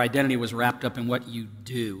your identity was wrapped up in what you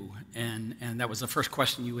do. And that was the first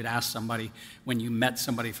question you would ask somebody when you met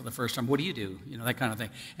somebody for the first time. What do you do? That kind of thing.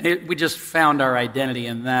 And we just found our identity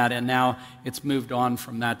in that, and now it's moved on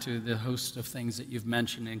from that to the host of things that you've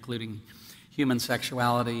mentioned, including human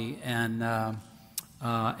sexuality and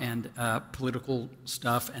political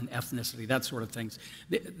stuff and ethnicity, that sort of things.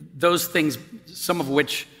 Those things, some of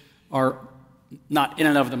which are not in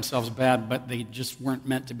and of themselves bad, but they just weren't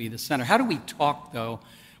meant to be the center. How do we talk, though,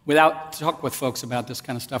 talk with folks about this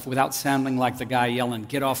kind of stuff without sounding like the guy yelling,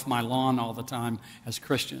 "Get off my lawn" all the time as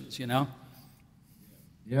Christians,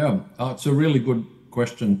 Yeah, it's a really good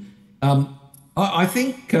question. I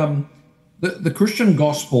think the Christian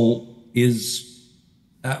gospel is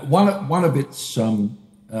one of its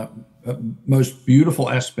most beautiful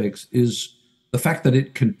aspects is the fact that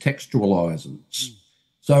it contextualizes.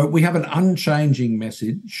 So we have an unchanging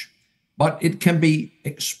message, but it can be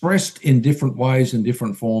expressed in different ways, in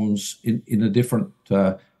different forms, in a different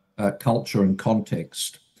culture and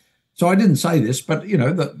context. So I didn't say this, but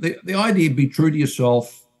the idea, be true to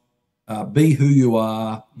yourself, be who you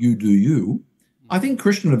are, you do you. I think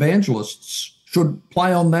Christian evangelists should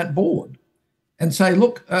play on that board and say,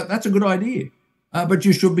 look, that's a good idea, but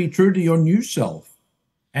you should be true to your new self,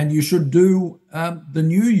 and you should do the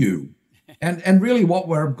new you. And really what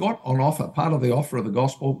we've got on offer, part of the offer of the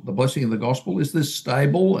gospel, the blessing of the gospel, is this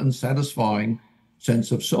stable and satisfying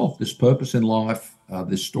sense of self, this purpose in life,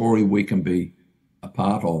 this story we can be a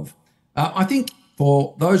part of. I think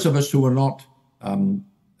for those of us who are not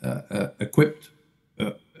equipped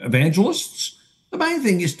evangelists, the main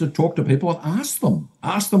thing is to talk to people and ask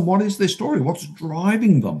them what is their story, what's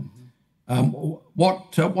driving them,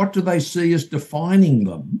 what do they see as defining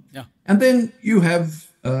them, and then you have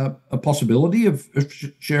a possibility of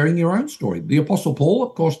sharing your own story. The Apostle Paul,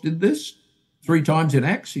 of course, did this 3 times in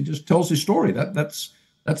Acts. He just tells his story. That's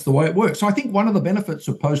the way it works. So I think one of the benefits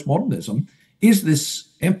of postmodernism is this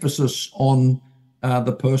emphasis on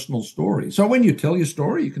the personal story. So when you tell your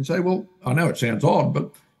story, you can say, well, I know it sounds odd,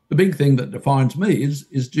 but the big thing that defines me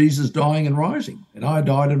is Jesus dying and rising, and I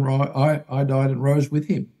died and rose with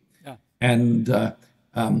him. Yeah. And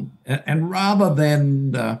rather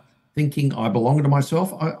than thinking I belong to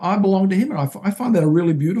myself, I belong to him, and I find that a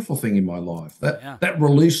really beautiful thing in my life. That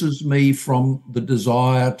releases me from the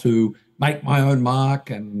desire to make my own mark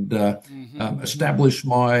and establish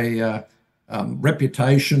my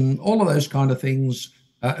reputation, all of those kind of things.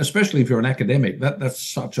 Especially if you're an academic, that's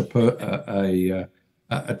such a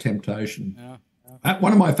temptation. Yeah.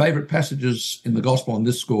 One of my favorite passages in the gospel on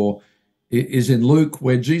this score is in Luke,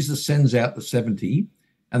 where Jesus sends out the 70.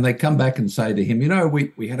 And they come back and say to him,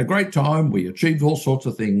 we had a great time. We achieved all sorts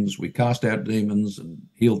of things. We cast out demons and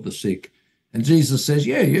healed the sick. And Jesus says,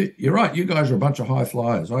 yeah, you're right. You guys are a bunch of high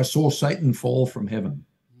flyers. I saw Satan fall from heaven.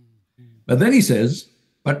 But then he says,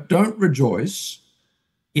 but don't rejoice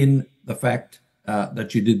in the fact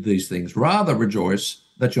that you did these things. Rather rejoice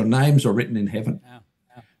that your names are written in heaven. Yeah.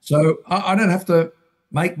 So I don't have to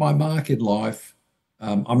make my mark in life.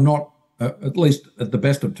 I'm not, at least at the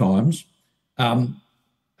best of times,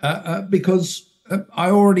 because I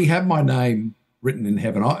already have my name written in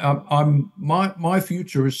heaven. My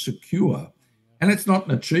future is secure, and it's not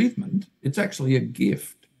an achievement. It's actually a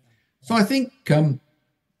gift. So I think the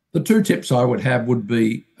 2 tips I would have would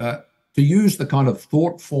be to use the kind of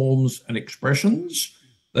thought forms and expressions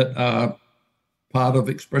that are part of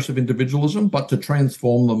expressive individualism, but to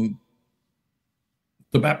transform them,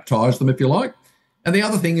 to baptize them, if you like. And the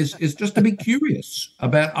other thing is just to be curious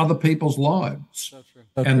about other people's lives. So true.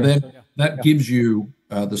 And then that gives you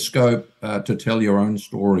the scope to tell your own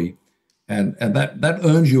story. And that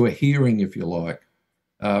earns you a hearing, if you like,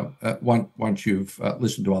 once you've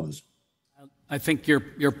listened to others. I think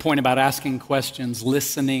your point about asking questions,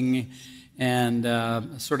 listening, and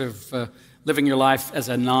sort of living your life as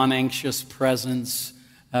a non-anxious presence,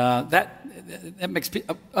 that makes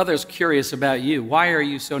others curious about you. Why are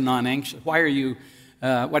you so non-anxious? Why do you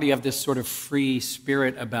have this sort of free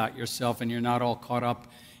spirit about yourself, and you're not all caught up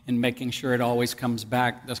in making sure it always comes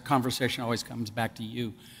back, this conversation always comes back to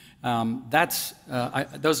you? Those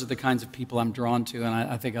are the kinds of people I'm drawn to, and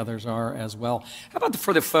I think others are as well. How about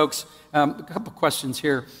for the folks, a couple questions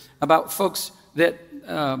here about folks that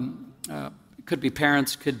could be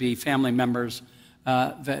parents, could be family members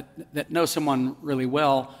that know someone really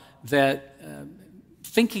well, that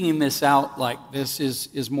thinking this out like this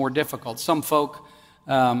is more difficult. Some folk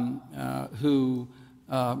who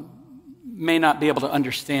may not be able to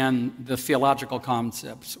understand the theological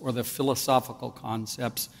concepts or the philosophical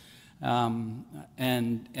concepts,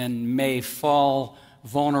 and may fall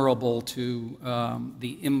vulnerable to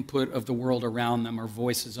the input of the world around them or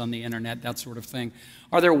voices on the internet, that sort of thing.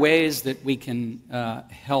 Are there ways that we can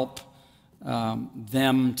help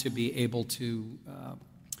them to be able to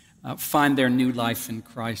find their new life in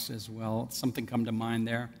Christ as well? Something come to mind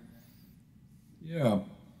there? Yeah.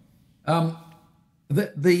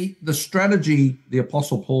 The strategy the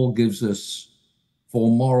Apostle Paul gives us for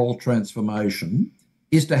moral transformation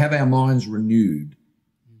is to have our minds renewed.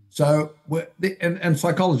 So, and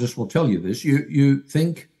psychologists will tell you this, you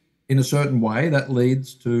think in a certain way that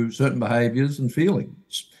leads to certain behaviors and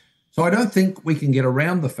feelings. So I don't think we can get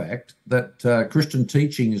around the fact that Christian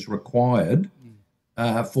teaching is required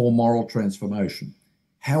for moral transformation.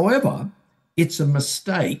 However, it's a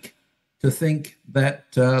mistake to think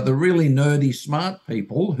that the really nerdy, smart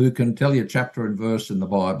people who can tell you chapter and verse in the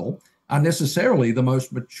Bible are necessarily the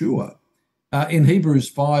most mature. In Hebrews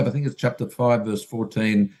 5, I think it's chapter 5, verse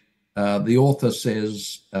 14, the author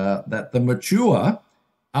says that the mature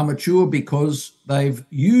are mature because they've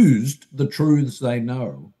used the truths they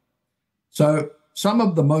know. So some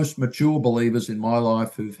of the most mature believers in my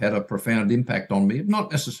life who've had a profound impact on me have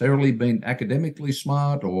not necessarily been academically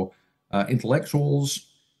smart or intellectuals.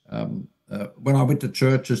 When I went to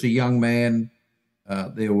church as a young man,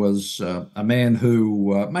 there was a man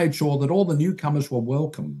who made sure that all the newcomers were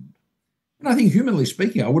welcomed. And I think, humanly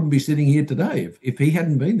speaking, I wouldn't be sitting here today if he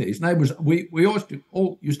hadn't been there. His name was, we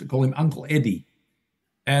all used to call him Uncle Eddie.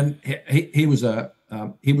 And he was a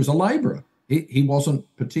labourer. He wasn't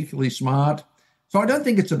particularly smart. So I don't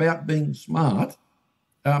think it's about being smart.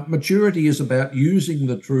 Maturity is about using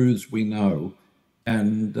the truths we know.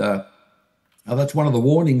 And that's one of the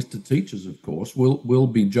warnings to teachers, of course. We'll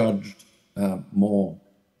be judged more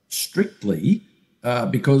strictly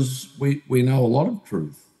because we know a lot of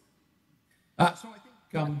truth. So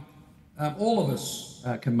I think all of us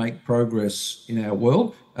can make progress in our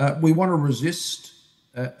world. We want to resist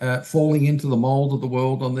falling into the mold of the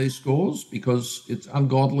world on these scores because it's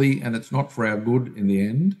ungodly and it's not for our good in the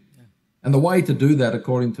end. Yeah. And the way to do that,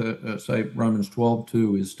 according to, say, Romans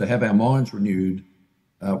 12:2, is to have our minds renewed,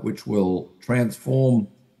 which will transform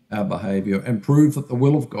our behaviour and prove that the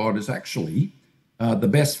will of God is actually the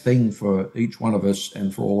best thing for each one of us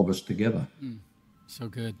and for all of us together. So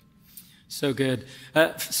good. So good.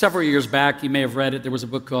 Several years back, you may have read it, there was a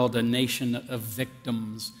book called A Nation of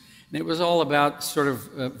Victims. And it was all about sort of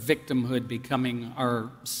victimhood becoming our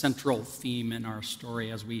central theme in our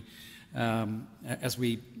story as we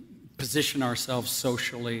position ourselves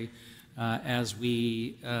socially, as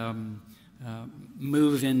we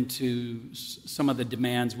move into some of the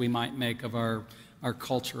demands we might make of our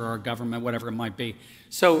culture, our government, whatever it might be.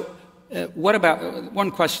 So what about,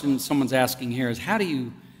 one question someone's asking here is how do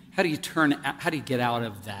you get out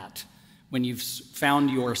of that when you've found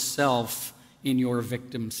yourself in your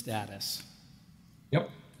victim status?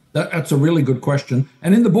 Yep, that's a really good question.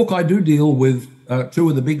 And in the book, I do deal with two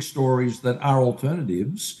of the big stories that are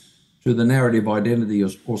alternatives to the narrative identity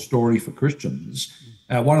or story for Christians.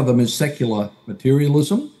 One of them is secular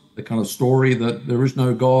materialism, the kind of story that there is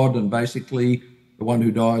no God and basically the one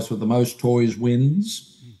who dies with the most toys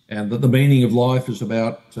wins, and that the meaning of life is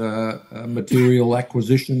about material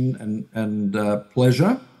acquisition and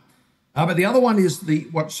pleasure. But the other one is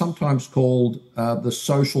what's sometimes called the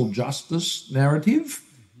social justice narrative,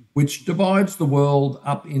 which divides the world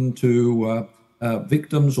up into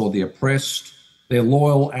victims or the oppressed, their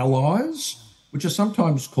loyal allies, which are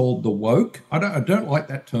sometimes called the woke. I don't like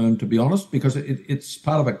that term, to be honest, because it's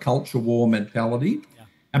part of a culture war mentality.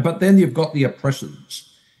 Yeah. But then you've got the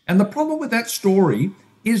oppressors. And the problem with that story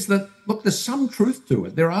is that, look, there's some truth to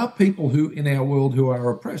it. There are people who in our world who are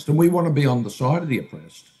oppressed, and we want to be on the side of the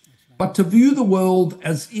oppressed. But to view the world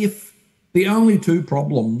as if the only two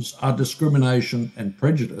problems are discrimination and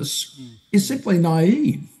prejudice is simply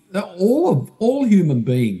naive. All human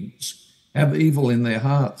beings have evil in their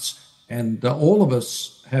hearts, and all of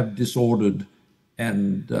us have disordered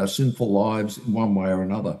and sinful lives in one way or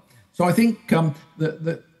another. So I think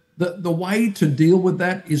the way to deal with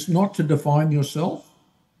that is not to define yourself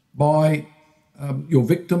by your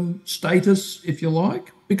victim status, if you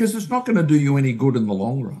like, because it's not going to do you any good in the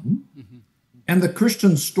long run. Mm-hmm. And the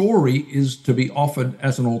Christian story is to be offered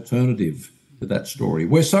as an alternative to that story,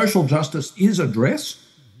 where social justice is addressed,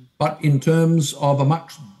 but in terms of a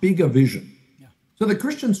much bigger vision. Yeah. So the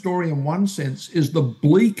Christian story, in one sense, is the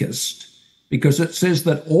bleakest because it says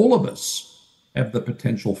that all of us have the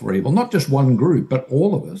potential for evil, not just one group, but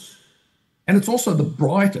all of us. And it's also the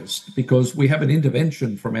brightest because we have an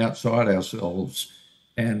intervention from outside ourselves,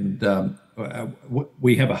 and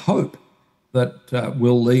we have a hope that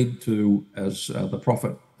will lead to, as the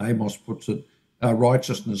prophet Amos puts it,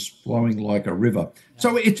 righteousness flowing like a river.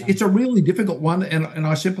 So it's a really difficult one, and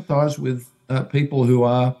I sympathise with people who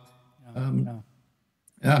are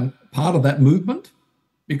part of that movement,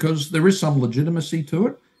 because there is some legitimacy to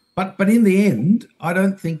it. But in the end, I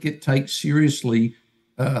don't think it takes seriously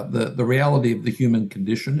the reality of the human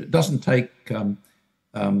condition. It doesn't take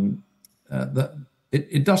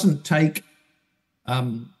it doesn't take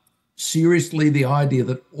seriously the idea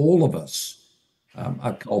that all of us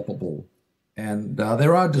are culpable. And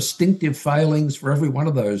there are distinctive failings for every one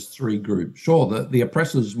of those three groups. Sure, the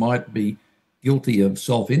oppressors might be guilty of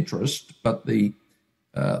self-interest, but the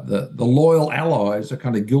loyal allies are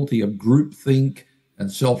kind of guilty of groupthink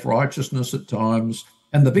and self-righteousness at times,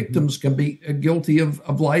 and the victims can be guilty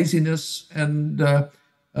of laziness and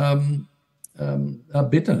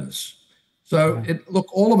bitterness. So, look,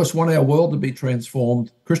 all of us want our world to be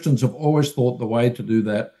transformed. Christians have always thought the way to do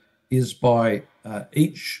that is by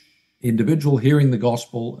each individual hearing the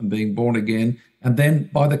gospel and being born again, and then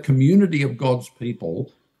by the community of God's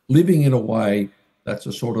people living in a way that's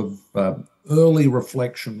a sort of early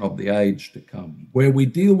reflection of the age to come, where we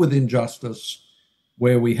deal with injustice,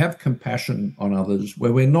 where we have compassion on others,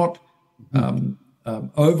 where we're not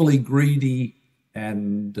overly greedy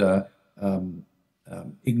and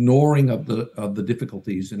ignoring of the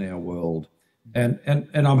difficulties in our world. And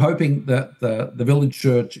I'm hoping that the village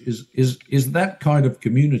church is that kind of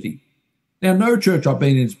community. Now, no church I've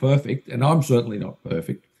been in is perfect, and I'm certainly not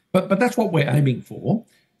perfect, but that's what we're aiming for.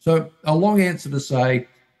 So a long answer to say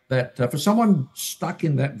that for someone stuck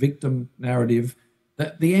in that victim narrative,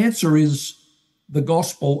 that the answer is the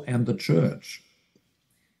gospel and the church.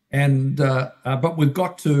 And but we've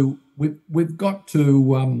got to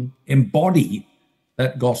embody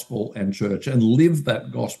that gospel and church and live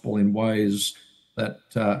that gospel in ways that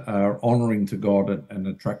are honoring to God and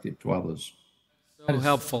attractive to others. So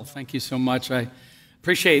helpful. Thank you so much. I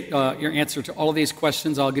appreciate your answer to all of these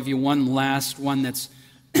questions. I'll give you one last one that's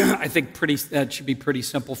I think that should be pretty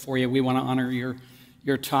simple for you. We want to honor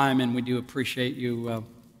your time, and we do appreciate you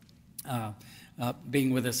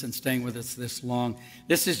being with us and staying with us this long.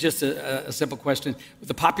 This is just a simple question. With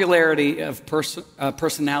the popularity of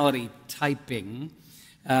personality typing,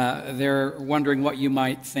 they're wondering what you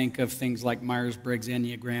might think of things like Myers-Briggs,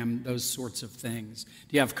 Enneagram, those sorts of things. Do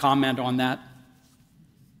you have comment on that?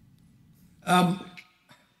 I'm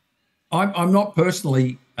not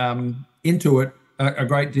personally into it a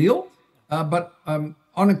great deal, but on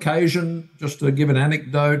occasion, just to give an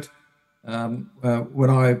anecdote, when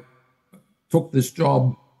I took this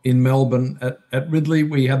job in Melbourne at Ridley,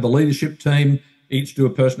 we had the leadership team each do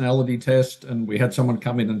a personality test, and we had someone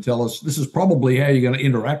come in and tell us, this is probably how you're going to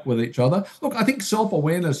interact with each other. Look, I think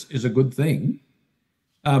self-awareness is a good thing,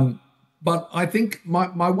 but I think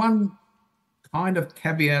my one kind of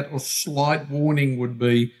caveat or slight warning would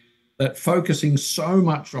be that focusing so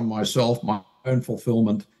much on myself, my own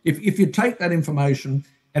fulfillment, if you take that information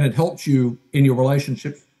and it helps you in your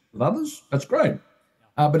relationship with others, that's great.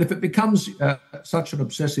 But if it becomes such an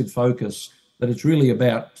obsessive focus that it's really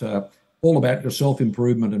about all about your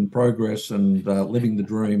self-improvement and progress and living the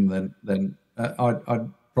dream, then I'd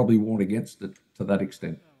probably warn against it to that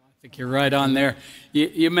extent. I think you're right on there.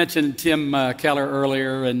 You mentioned Tim Keller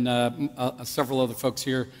earlier, and several other folks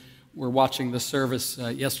here were watching the service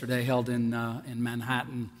yesterday held in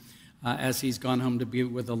Manhattan as he's gone home to be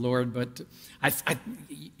with the Lord. But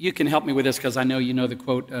you can help me with this because I know you know the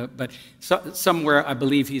quote, but somewhere I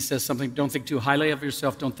believe he says something, don't think too highly of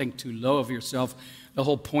yourself, don't think too low of yourself. The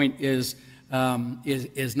whole point is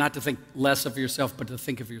not to think less of yourself, but to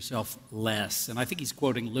think of yourself less. And I think he's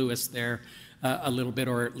quoting Lewis there a little bit,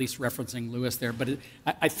 or at least referencing Lewis there. But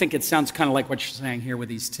I think it sounds kind of like what you're saying here with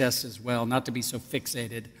these tests as well, not to be so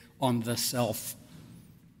fixated on the self.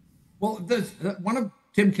 Well, there's one of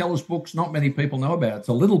Tim Keller's books not many people know about. It's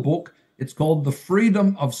a little book. It's called The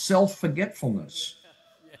Freedom of Self-Forgetfulness.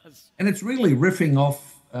 Yes. And it's really riffing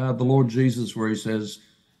off the Lord Jesus, where he says,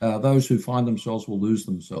 those who find themselves will lose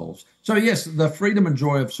themselves. So yes, the freedom and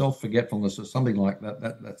joy of self-forgetfulness, or something like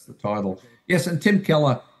that. That's the title. Yes, and Tim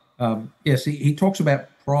Keller, yes, he talks about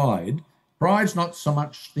pride. Pride's not so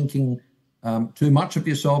much thinking too much of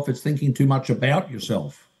yourself, it's thinking too much about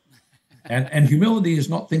yourself. And humility is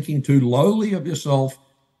not thinking too lowly of yourself,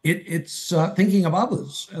 it's thinking of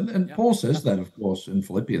others. And Paul says that, of course, in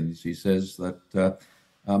Philippians. He says that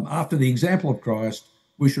after the example of Christ,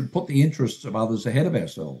 we should put the interests of others ahead of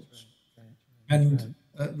ourselves. And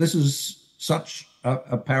this is such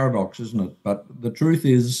a paradox, isn't it? But the truth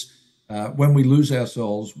is, when we lose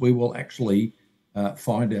ourselves, we will actually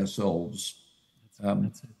find ourselves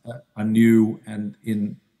anew and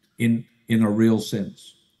in a real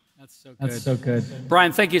sense. That's so good. That's so good.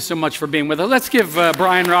 Brian, thank you so much for being with us. Let's give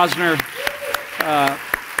Brian Rosner a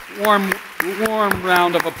warm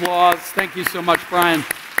round of applause. Thank you so much, Brian.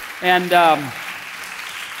 And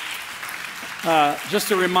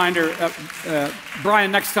just a reminder,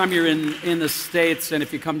 Brian, next time you're in the States, and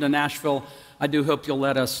if you come to Nashville, I do hope you'll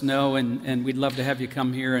let us know, and we'd love to have you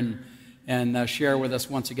come here and share with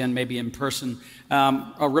us once again, maybe in person.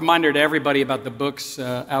 A reminder to everybody about the books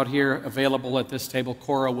out here available at this table.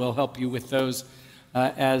 Cora will help you with those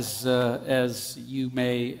as you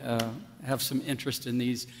may have some interest in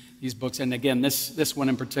these books. And again, this one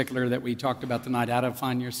in particular that we talked about tonight, How to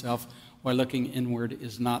Find Yourself While Looking Inward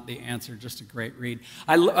Is Not the Answer. Just a great read.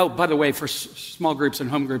 Oh, by the way, for small groups and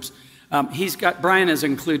home groups, Brian has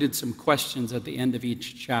included some questions at the end of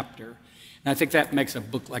each chapter. And I think that makes a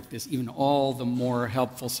book like this even all the more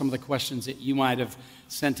helpful. Some of the questions that you might have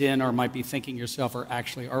sent in or might be thinking yourself are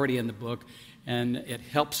actually already in the book, and it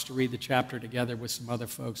helps to read the chapter together with some other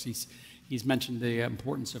folks. He's mentioned the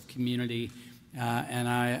importance of community, and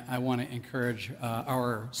I want to encourage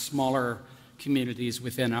our smaller communities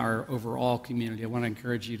within our overall community. I want to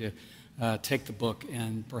encourage you to take the book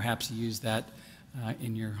and perhaps use that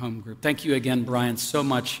in your home group. Thank you again, Brian, so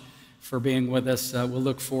much for being with us. We'll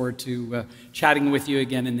look forward to chatting with you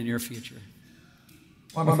again in the near future.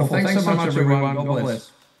 Wonderful. Thanks so much, everyone. God bless.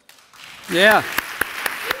 Yeah.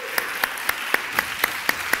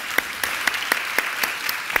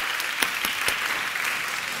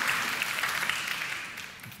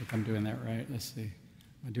 I think I'm doing that right. Let's see.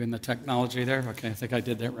 Am I doing the technology there? Okay, I think I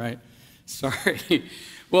did that right. Sorry.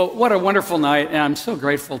 Well, what a wonderful night, and I'm so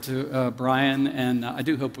grateful to Brian, and I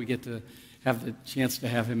do hope we get to have the chance to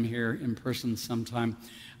have him here in person sometime.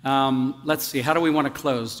 Let's see, how do we want to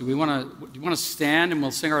close? Do you want to stand and we'll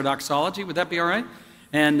sing our doxology? Would that be all right?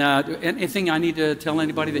 And anything I need to tell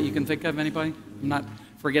anybody that you can think of? Anybody? I'm not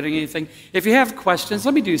forgetting anything. If you have questions,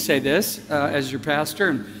 let me say this as your pastor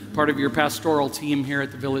and part of your pastoral team here at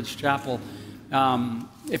the Village Chapel.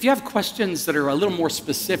 If you have questions that are a little more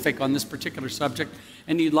specific on this particular subject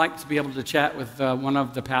and you'd like to be able to chat with one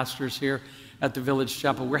of the pastors here at the Village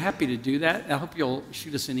Chapel, we're happy to do that. I hope you'll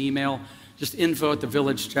shoot us an email, just info at the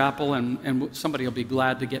Village Chapel, and somebody will be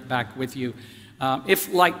glad to get back with you.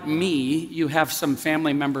 If, like me, you have some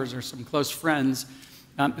family members or some close friends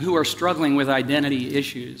who are struggling with identity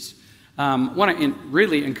issues, I want to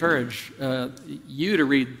really encourage you to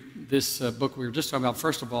read this book we were just talking about.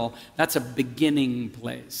 First of all, that's a beginning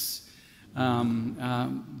place.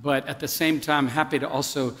 But at the same time, happy to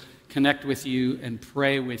also connect with you and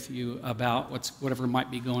pray with you about whatever might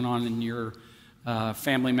be going on in your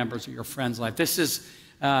family members or your friends' life. This is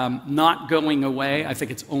not going away. I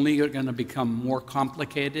think it's only going to become more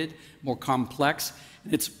complicated, more complex.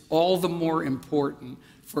 And it's all the more important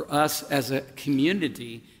for us as a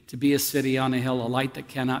community to be a city on a hill, a light that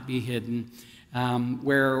cannot be hidden,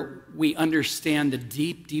 where we understand the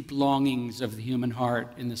deep, deep longings of the human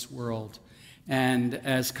heart in this world. And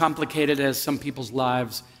as complicated as some people's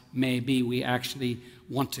lives may be, we actually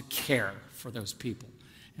want to care for those people.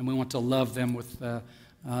 And we want to love them with the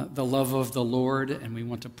love of the Lord, and we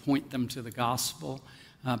want to point them to the gospel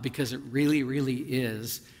because it really, really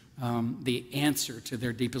is the answer to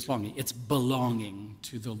their deepest longing. It's belonging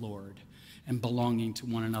to the Lord and belonging to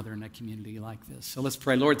one another in a community like this. So let's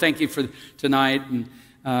pray. Lord, thank you for tonight, and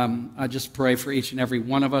I just pray for each and every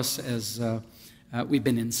one of us as we've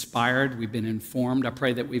been inspired, we've been informed. I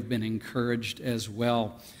pray that we've been encouraged as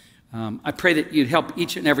well. I pray that you'd help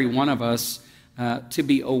each and every one of us to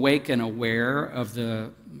be awake and aware of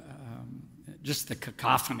just the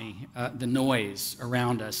cacophony, the noise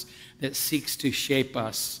around us that seeks to shape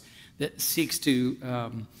us, that seeks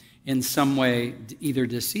to, in some way, either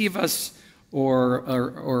deceive us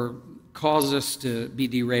or cause us to be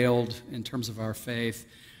derailed in terms of our faith.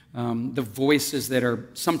 The voices that are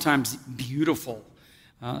sometimes beautiful,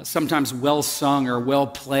 sometimes well sung or well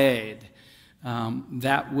played,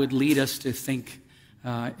 that would lead us to think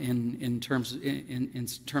in terms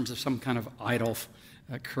of some kind of idol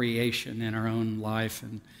creation in our own life.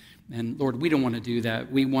 And Lord, we don't want to do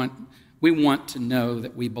that. We want to know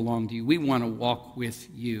that we belong to you. We want to walk with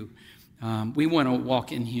you. We want to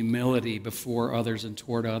walk in humility before others and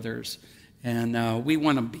toward others. And we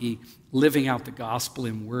want to be living out the gospel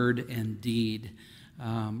in word and deed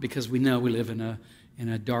because we know we live in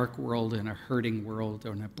a dark world, in a hurting world,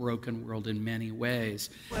 or in a broken world in many ways,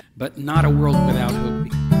 but not a world without hope.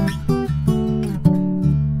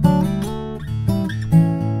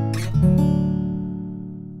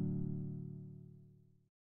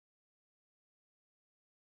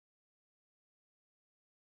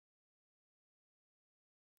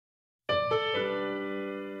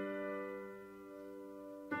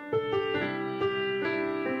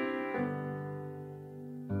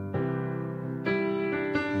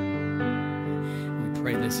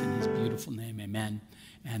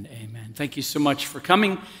 and amen. Thank you so much for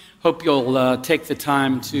coming. Hope you'll take the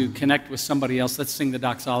time to connect with somebody else. Let's sing the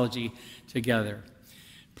doxology together.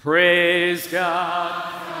 Praise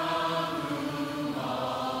God.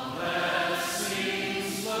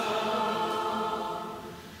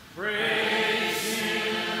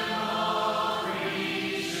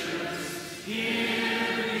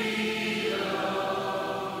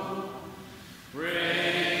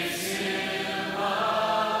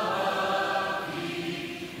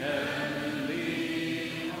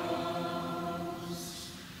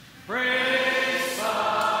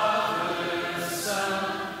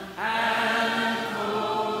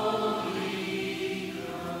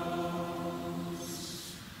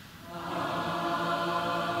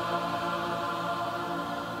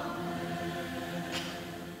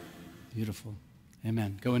 Beautiful.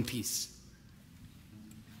 Amen. Go in peace.